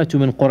Al-A'immatu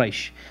min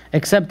Quraysh.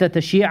 Except that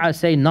the Shia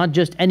say not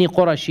just any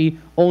Qurashi,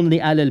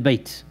 only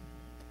Al-Bayt.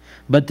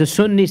 But the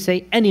Sunni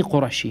say any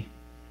Qurashi.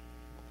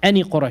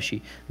 Any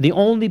Qurashi. The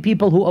only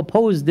people who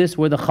opposed this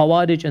were the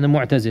Khawarij and the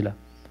Mu'tazila.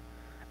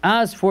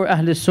 As for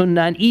Ahl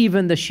Sunnah and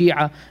even the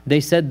Shia, they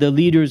said the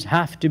leaders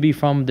have to be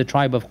from the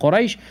tribe of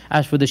Quraysh.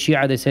 As for the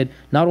Shia, they said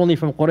not only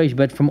from Quraysh,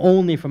 but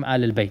only from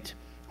Ahl al-Bayt.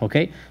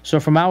 Okay? So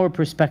from our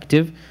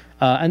perspective,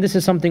 And this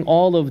is something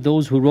all of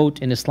those who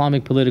wrote in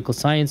Islamic political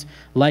science,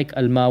 like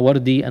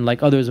Al-Mawardi and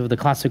like others of the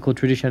classical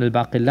tradition,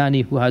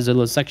 Al-Baqillani, who has a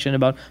little section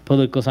about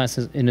political science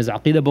in his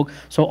Aqidah book.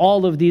 So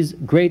all of these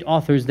great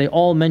authors, they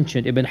all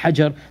mentioned, Ibn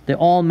Hajar, they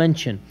all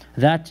mention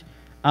that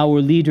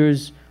our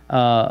leaders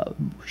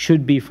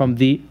should be from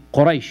the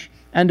Quraysh.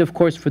 And of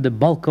course, for the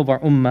bulk of our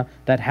ummah,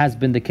 that has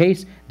been the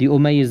case. The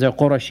Umayyads are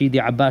Qurashi, the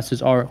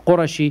Abbasids are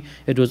Qurashi.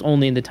 It was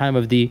only in the time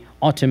of the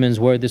Ottomans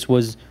where this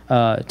was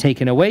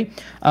taken away.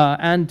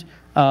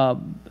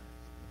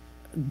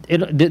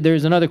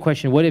 There's another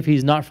question. What if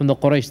he's not from the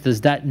Quraysh?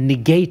 Does that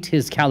negate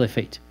his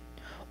caliphate?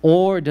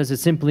 Or does it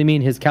simply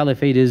mean his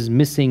caliphate is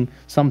missing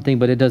something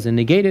but it doesn't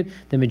negate it?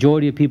 The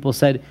majority of people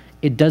said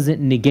it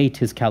doesn't negate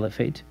his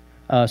caliphate.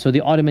 So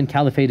the Ottoman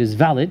caliphate is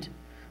valid,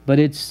 but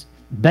it's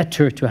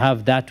better to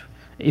have that.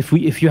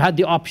 If you had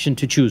the option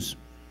to choose,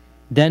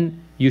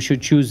 then you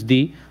should choose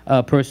the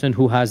person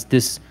who has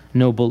this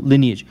noble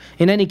lineage.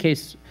 In any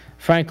case,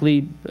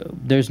 frankly,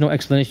 there's no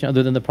explanation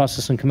other than the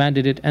Prophet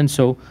commanded it, and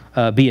so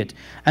be it.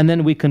 And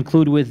then we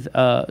conclude with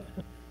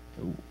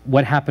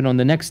what happened on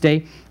the next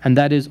day, and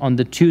that is on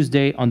the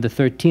Tuesday, on the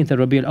 13th of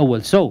Rabi'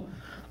 al-Awwal. So,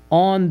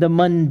 on the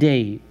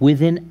Monday,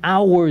 within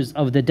hours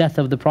of the death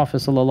of the Prophet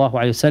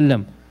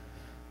ﷺ,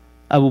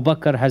 Abu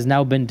Bakr has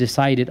now been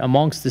decided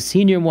amongst the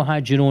senior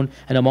Muhajirun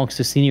and amongst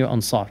the senior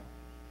Ansar.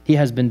 He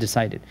has been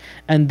decided.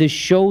 And this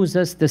shows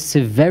us the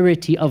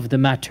severity of the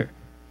matter.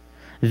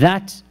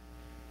 That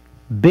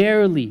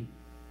barely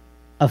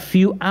a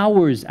few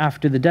hours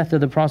after the death of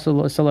the Prophet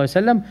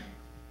ﷺ,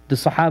 the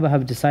Sahaba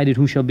have decided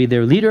who shall be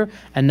their leader,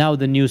 and now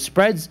the news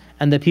spreads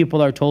and the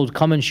people are told,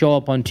 come and show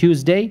up on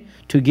Tuesday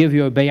to give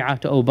your bay'ah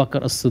to Abu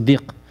Bakr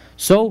as-Siddiq.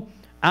 So,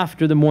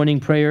 after the morning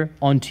prayer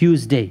on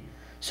Tuesday,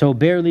 so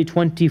barely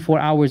 24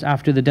 hours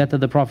after the death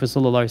of the Prophet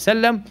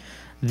ﷺ,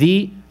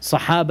 the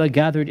Sahaba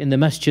gathered in the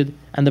masjid,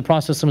 and the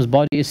Prophet's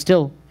body is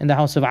still in the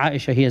house of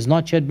Aisha. He has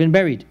not yet been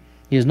buried.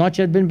 He has not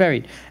yet been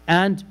buried.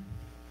 And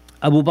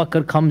Abu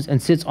Bakr comes and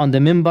sits on the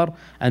mimbar,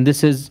 and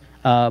this is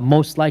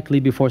most likely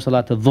before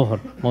Salat al-Dhuhr.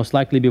 Most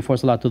likely before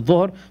Salat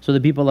al-Dhuhr. So the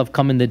people have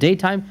come in the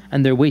daytime,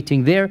 and they're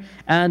waiting there.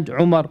 And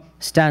Umar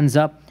stands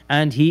up,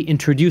 and he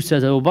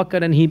introduces Abu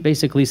Bakr, and he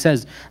basically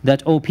says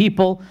that, "O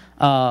people,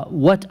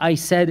 what I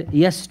said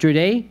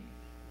yesterday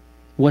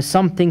was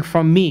something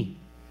from me.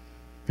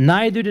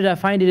 Neither did I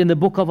find it in the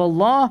book of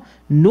Allah,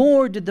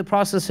 nor did the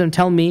Prophet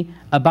tell me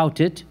about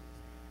it."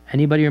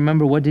 Anybody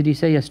remember what did he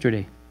say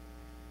yesterday?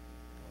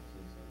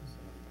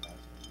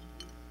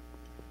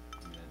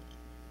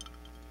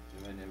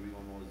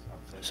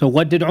 So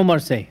what did Umar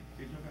say?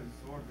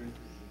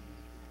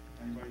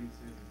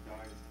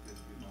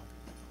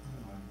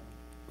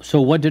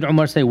 So what did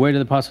Umar say? Where did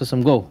the Prophet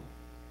go?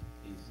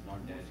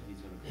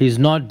 He's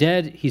not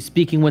dead. He's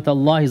speaking with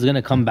Allah. He's going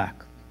to come back.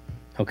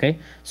 Okay?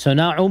 So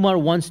now Umar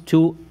wants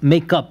to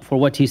make up for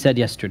what he said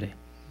yesterday.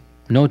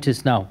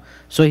 Notice now.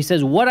 So he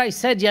says, what I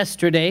said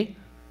yesterday,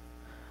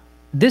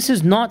 this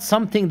is not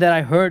something that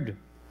I heard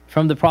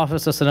from the Prophet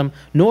ﷺ,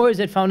 nor is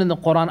it found in the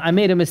Quran. I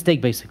made a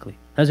mistake, basically.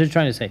 That's what he's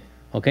trying to say.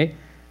 Okay?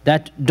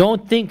 That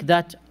don't think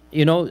that,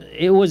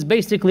 it was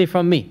basically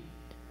from me.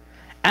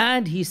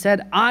 And he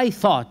said, I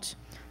thought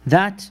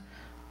that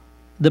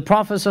the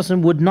Prophet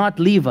ﷺ would not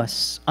leave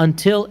us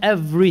until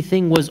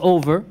everything was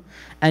over,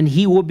 and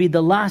he would be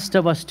the last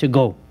of us to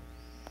go.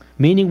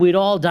 Meaning we'd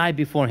all die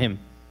before him.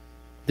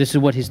 This is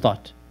what he's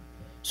thought.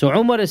 So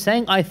Umar is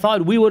saying, I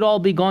thought we would all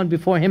be gone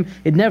before him.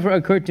 It never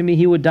occurred to me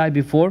he would die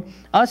before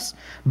us.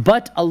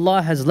 But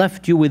Allah has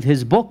left you with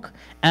his book,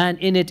 and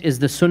in it is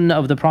the sunnah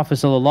of the Prophet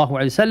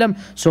ﷺ.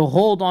 So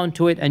hold on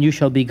to it and you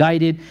shall be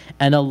guided.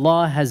 And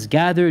Allah has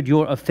gathered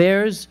your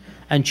affairs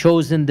and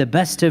chosen the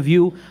best of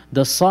you,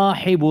 the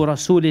Sahibu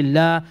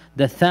Rasulillah,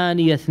 the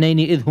Thani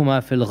Yathnaini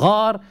idhuma fil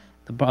ghar,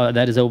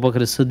 that is Abu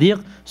Bakr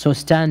as-Siddiq. So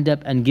stand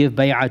up and give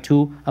bay'ah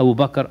to Abu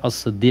Bakr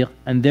as-Siddiq.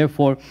 And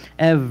therefore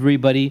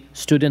everybody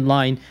stood in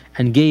line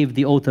and gave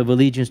the oath of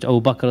allegiance to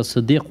Abu Bakr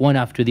as-Siddiq, one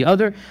after the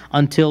other,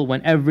 until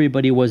when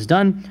everybody was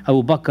done,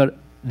 Abu Bakr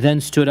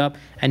then stood up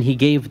and he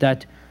gave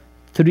that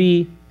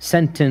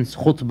 3-sentence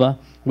khutbah,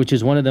 which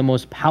is one of the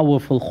most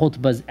powerful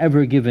khutbahs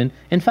ever given.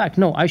 In fact,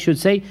 no, I should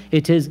say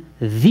it is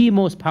the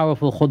most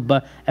powerful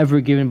khutbah ever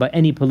given by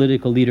any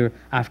political leader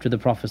after the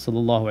Prophet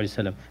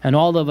ﷺ. And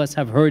all of us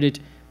have heard it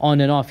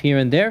on and off here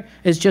and there.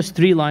 It's just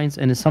 3 lines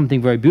and it's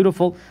something very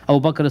beautiful. Abu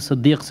Bakr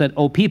as-Siddiq said,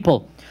 O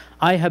people,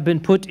 I have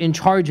been put in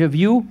charge of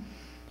you,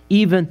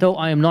 even though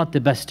I am not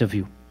the best of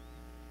you.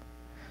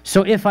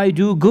 So if I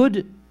do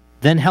good,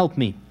 then help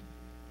me.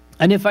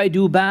 And if I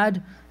do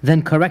bad,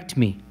 then correct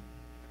me.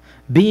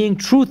 Being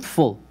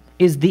truthful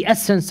is the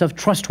essence of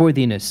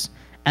trustworthiness,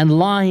 and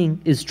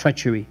lying is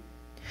treachery.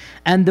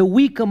 And the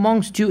weak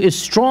amongst you is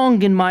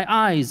strong in my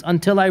eyes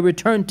until I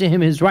return to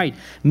him his right.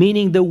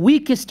 Meaning the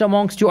weakest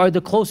amongst you are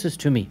the closest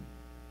to me.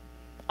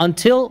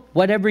 Until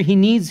whatever he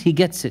needs, he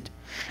gets it.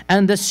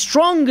 And the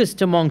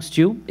strongest amongst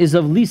you is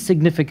of least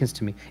significance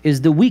to me,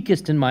 is the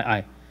weakest in my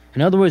eye.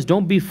 In other words,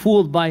 don't be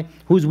fooled by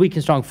who's weak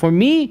and strong. For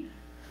me,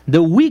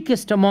 The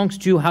weakest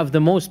amongst you have the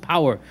most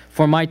power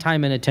for my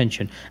time and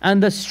attention.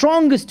 And the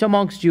strongest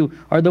amongst you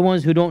are the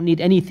ones who don't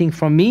need anything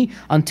from me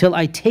until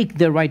I take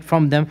their right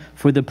from them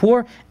for the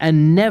poor.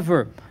 And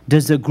never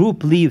does a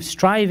group leave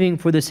striving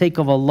for the sake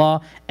of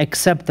Allah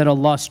except that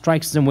Allah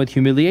strikes them with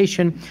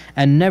humiliation.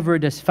 And never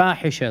does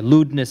fahisha,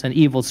 lewdness and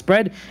evil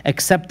spread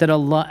except that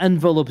Allah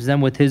envelopes them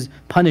with His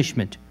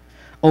punishment.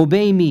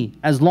 Obey me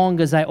as long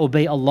as I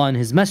obey Allah and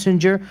His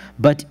Messenger,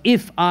 but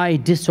if I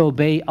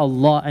disobey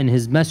Allah and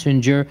His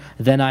Messenger,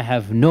 then I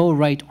have no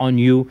right on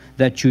you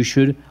that you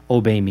should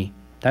obey me.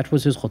 That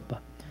was his khutbah.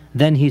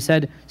 Then he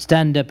said,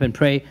 stand up and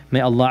pray, may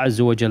Allah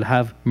Azza wa Jal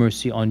have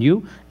mercy on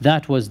you.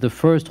 That was the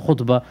first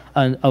khutbah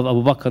of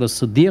Abu Bakr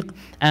as-Siddiq.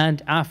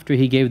 And after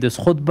he gave this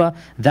khutbah,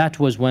 that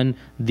was when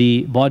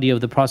the body of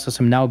the Prophet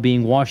now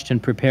being washed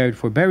and prepared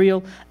for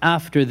burial.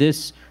 After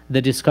this,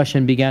 the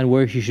discussion began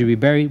where he should be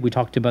buried. We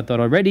talked about that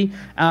already.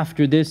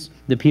 After this,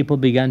 the people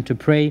began to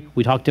pray.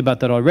 We talked about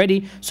that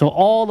already. So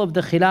all of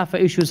the Khilafah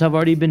issues have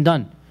already been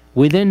done.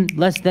 Within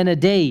less than a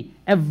day,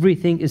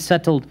 everything is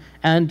settled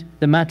and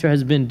the matter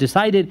has been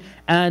decided,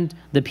 and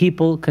the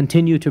people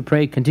continue to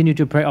pray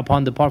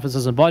upon the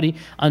Prophet's body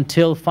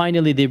until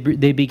finally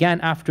they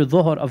began after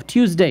Dhuhr of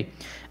Tuesday.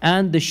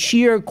 And the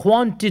sheer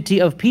quantity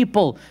of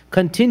people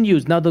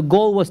continues. Now the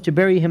goal was to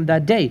bury him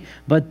that day,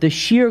 but the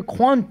sheer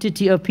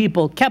quantity of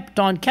people kept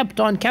on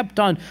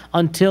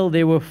until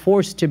they were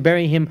forced to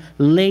bury him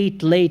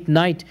late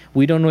night.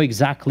 We don't know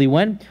exactly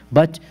when,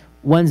 but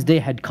Wednesday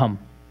had come.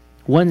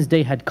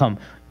 Wednesday had come.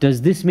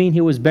 Does this mean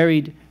he was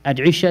buried at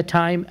Isha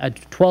time,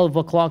 at 12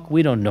 o'clock?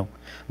 We don't know.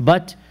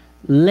 But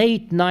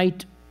late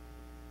night,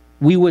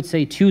 we would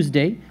say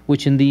Tuesday,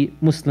 which in the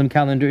Muslim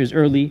calendar is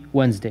early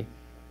Wednesday,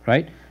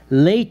 right?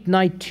 Late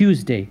night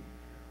Tuesday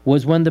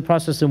was when the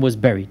Prophet was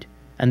buried.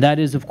 And that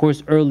is, of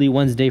course, early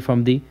Wednesday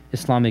from the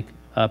Islamic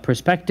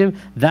perspective.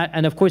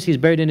 And of course, he's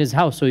buried in his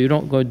house, so you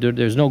don't go.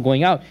 There's no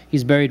going out.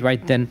 He's buried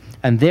right then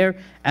and there.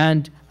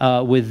 And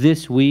with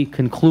this, we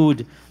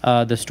conclude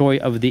the story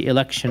of the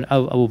election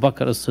of Abu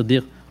Bakr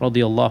as-Siddiq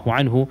radiyallahu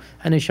anhu.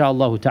 And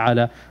inshaAllah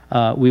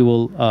ta'ala, we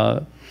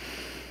will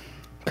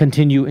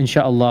continue,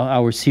 inshaAllah,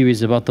 our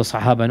series about the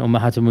Sahaba and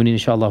Ummahat al-Mu'minin,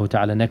 inshaAllah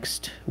ta'ala,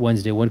 next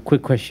Wednesday. One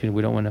quick question.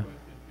 We don't want to.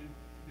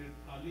 Did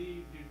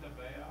Ali did the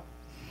bay'ah?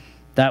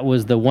 That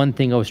was the one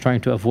thing I was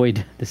trying to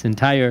avoid this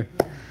entire.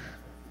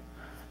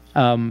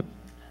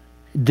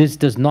 This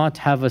does not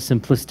have a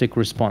simplistic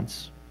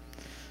response.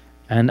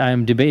 And I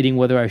am debating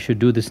whether I should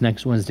do this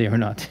next Wednesday or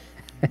not.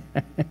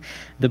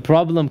 The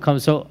problem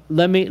comes, so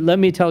let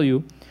me tell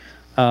you,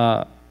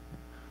 a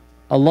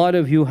lot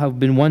of you have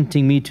been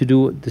wanting me to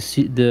do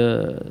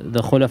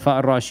the Khulafa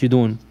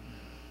al-Rashidun,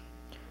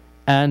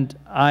 and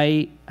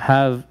I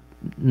have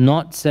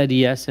not said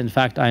yes. In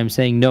fact, I am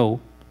saying no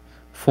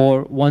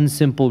for one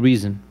simple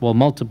reason. Well,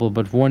 multiple,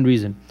 but for one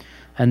reason.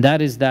 And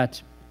that is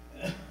that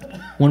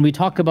when we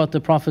talk about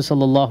the Prophet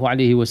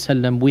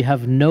ﷺ, we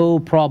have no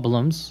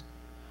problems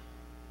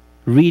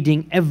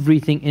reading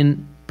everything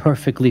in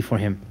perfectly for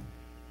him,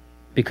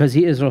 because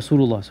he is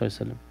Rasulullah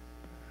ﷺ.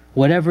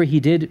 Whatever he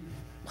did,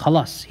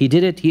 khalas, he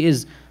did it, he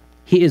is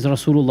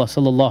Rasulullah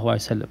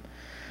ﷺ.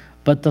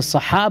 But the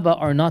Sahaba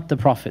are not the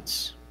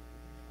Prophets,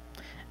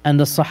 and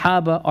the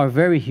Sahaba are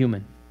very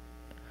human.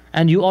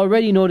 And you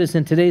already notice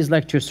in today's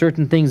lecture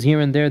certain things here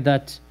and there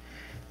that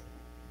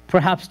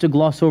perhaps to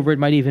gloss over it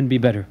might even be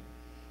better.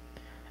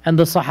 And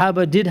the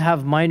Sahaba did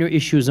have minor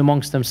issues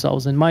amongst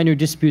themselves and minor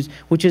disputes,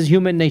 which is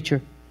human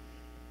nature.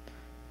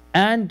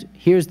 And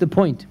here's the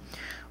point.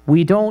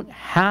 We don't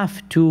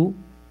have to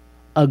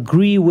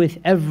agree with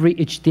every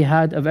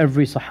ijtihad of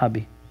every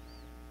Sahabi.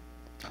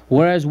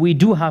 Whereas we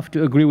do have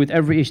to agree with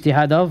every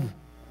ijtihad of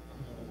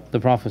the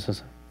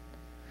Prophet.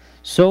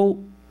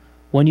 So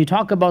when you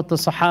talk about the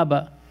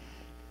Sahaba,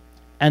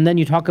 and then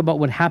you talk about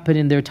what happened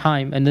in their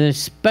time, and then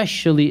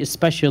especially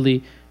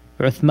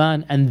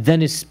Uthman, and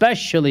then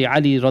especially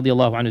Ali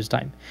radiallahu anhu's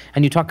time,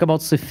 and you talk about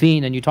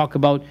Siffin, and you talk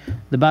about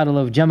the Battle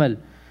of Jamal,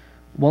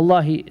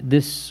 wallahi,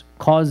 this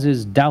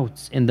causes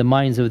doubts in the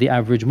minds of the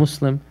average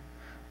Muslim.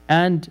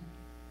 And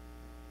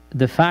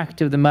the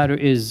fact of the matter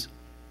is,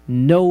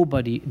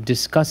 nobody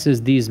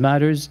discusses these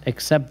matters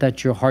except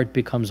that your heart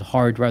becomes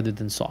hard rather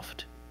than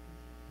soft.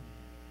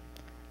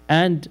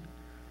 And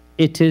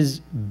it is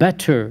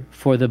better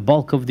for the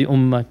bulk of the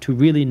ummah to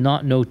really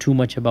not know too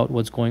much about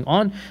what's going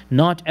on.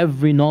 Not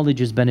every knowledge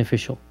is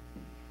beneficial.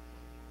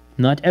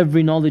 Not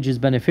every knowledge is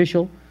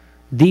beneficial.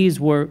 These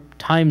were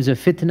times of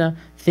fitna.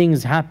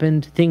 Things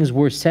happened, things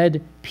were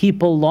said,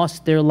 people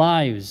lost their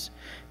lives.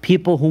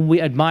 People whom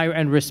we admire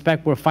and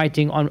respect were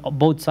fighting on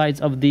both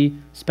sides of the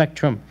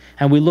spectrum,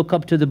 and we look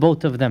up to the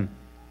both of them.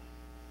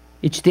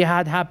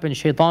 Ijtihad happened,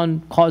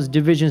 shaitan caused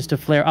divisions to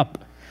flare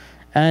up.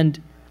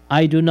 And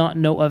I do not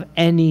know of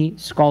any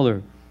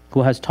scholar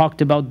who has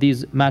talked about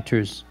these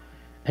matters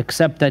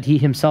except that he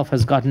himself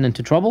has gotten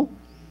into trouble,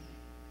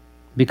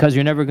 because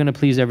you're never going to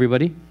please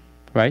everybody,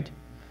 right?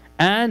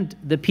 And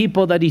the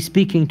people that he's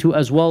speaking to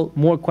as well,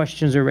 more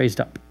questions are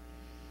raised up.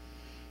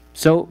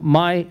 So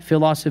my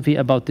philosophy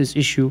about this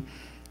issue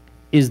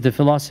is the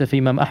philosopher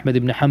Imam Ahmad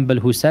ibn Hanbal,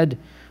 who said,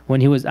 when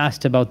he was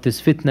asked about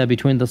this fitna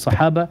between the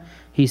Sahaba,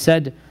 he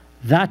said,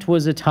 that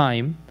was a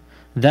time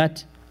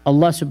that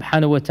Allah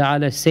subhanahu wa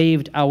ta'ala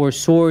saved our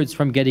swords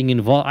from getting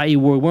involved, i.e.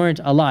 we weren't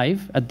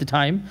alive at the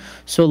time,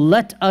 so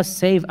let us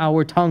save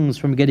our tongues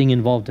from getting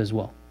involved as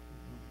well.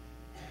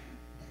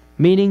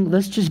 Meaning,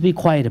 let's just be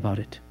quiet about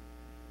it.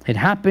 It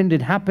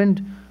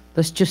happened,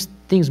 let's just,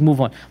 things move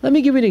on. Let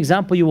me give you an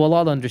example you will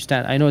all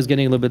understand. I know it's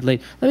getting a little bit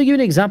late. Let me give you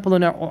an example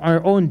in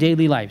our own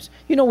daily lives.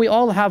 You know, we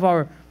all have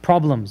our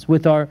problems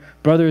with our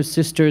brothers,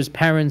 sisters,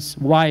 parents,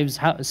 wives,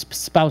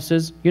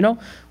 spouses. You know,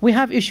 we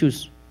have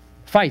issues,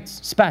 fights,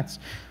 spats.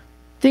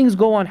 Things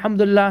go on,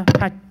 alhamdulillah,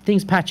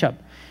 things patch up.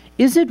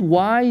 Is it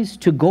wise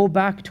to go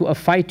back to a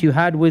fight you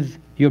had with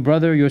your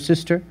brother, your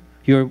sister,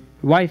 your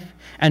wife,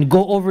 and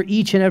go over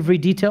each and every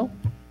detail?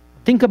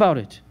 Think about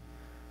it.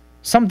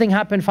 Something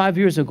happened 5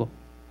 years ago.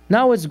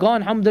 Now it's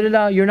gone,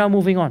 alhamdulillah, you're now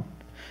moving on.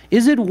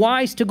 Is it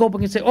wise to go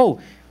back and say, oh,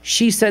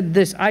 she said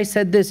this, I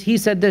said this, he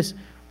said this?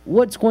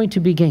 What's going to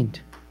be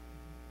gained?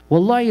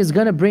 Wallahi, is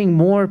going to bring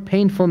more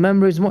painful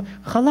memories. More.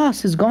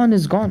 Khalas, is gone,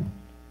 is gone.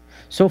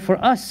 So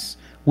for us,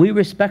 we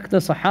respect the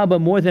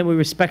Sahaba more than we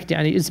respect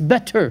Yani. It's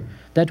better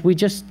that we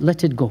just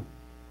let it go.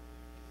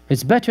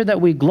 It's better that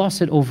we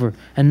gloss it over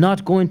and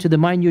not go into the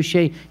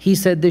minutiae. He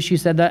said this, she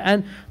said that.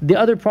 And the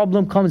other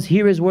problem comes,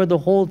 here is where the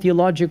whole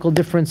theological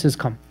differences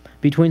come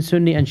between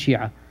Sunni and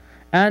Shia.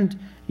 And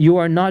you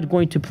are not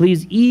going to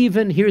please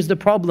even, here's the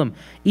problem,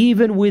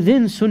 even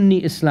within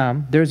Sunni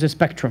Islam, there's a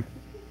spectrum.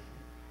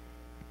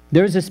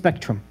 There's a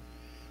spectrum.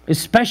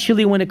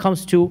 Especially when it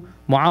comes to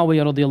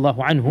Muawiyah radiallahu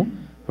anhu,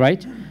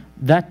 right?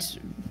 That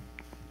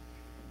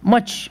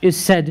much is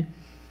said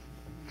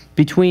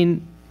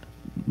between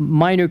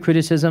minor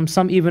criticism,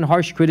 some even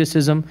harsh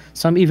criticism,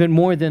 some even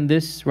more than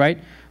this, right?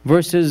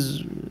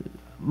 Versus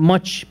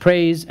much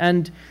praise,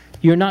 and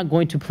you're not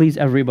going to please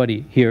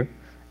everybody here.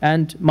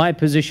 And my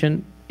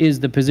position is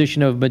the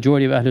position of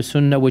majority of Ahlul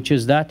Sunnah, which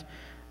is that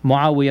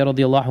Muawiyah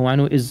radiallahu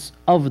anhu is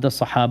of the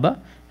Sahaba,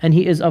 and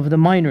he is of the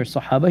minor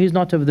Sahaba. He's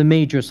not of the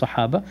major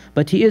Sahaba,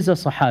 but he is a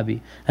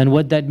Sahabi. And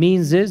what that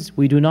means is,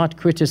 we do not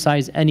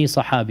criticize any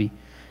Sahabi.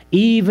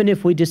 Even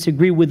if we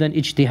disagree with an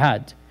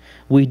ijtihad,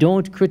 we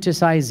don't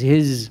criticize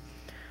his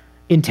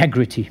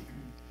integrity.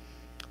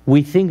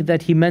 We think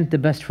that he meant the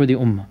best for the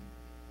ummah.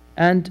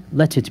 And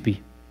let it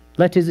be.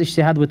 Let his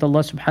ijtihad with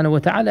Allah subhanahu wa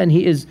ta'ala, and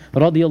he is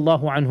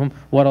radiyallahu anhum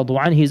wa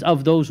radu an. He is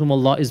of those whom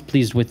Allah is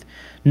pleased with.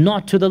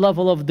 Not to the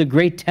level of the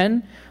great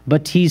 10,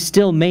 but he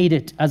still made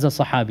it as a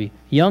Sahabi.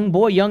 Young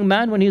boy, young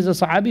man when he was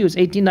a Sahabi, he was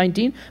 18,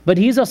 19, but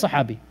he's a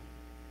Sahabi.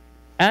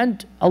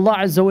 And Allah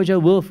Azza wa Jal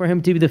will for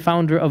him to be the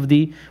founder of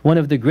one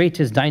of the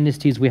greatest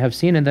dynasties we have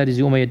seen, and that is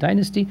the Umayyad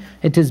dynasty.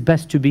 It is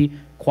best to be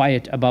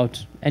quiet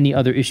about any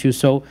other issues.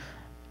 So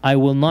I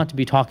will not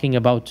be talking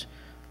about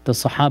the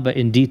Sahaba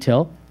in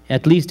detail,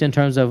 at least in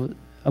terms of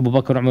Abu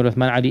Bakr, Umar,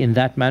 Uthman, Ali in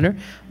that manner.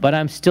 But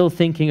I'm still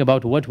thinking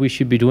about what we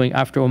should be doing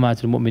after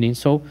Ummahat al-Mu'mineen.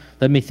 So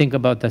let me think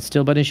about that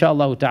still. But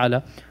inshallah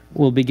ta'ala,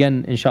 we'll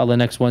begin inshallah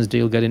next Wednesday.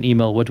 You'll get an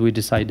email what we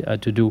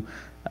decide to do.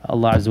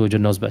 Allah Azza wa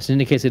Jalla knows best. In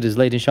any case, it is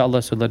late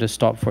inshallah, so let us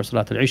stop for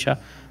Salat al-Isha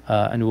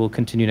and we'll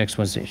continue next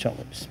Wednesday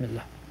inshallah.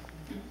 Bismillah.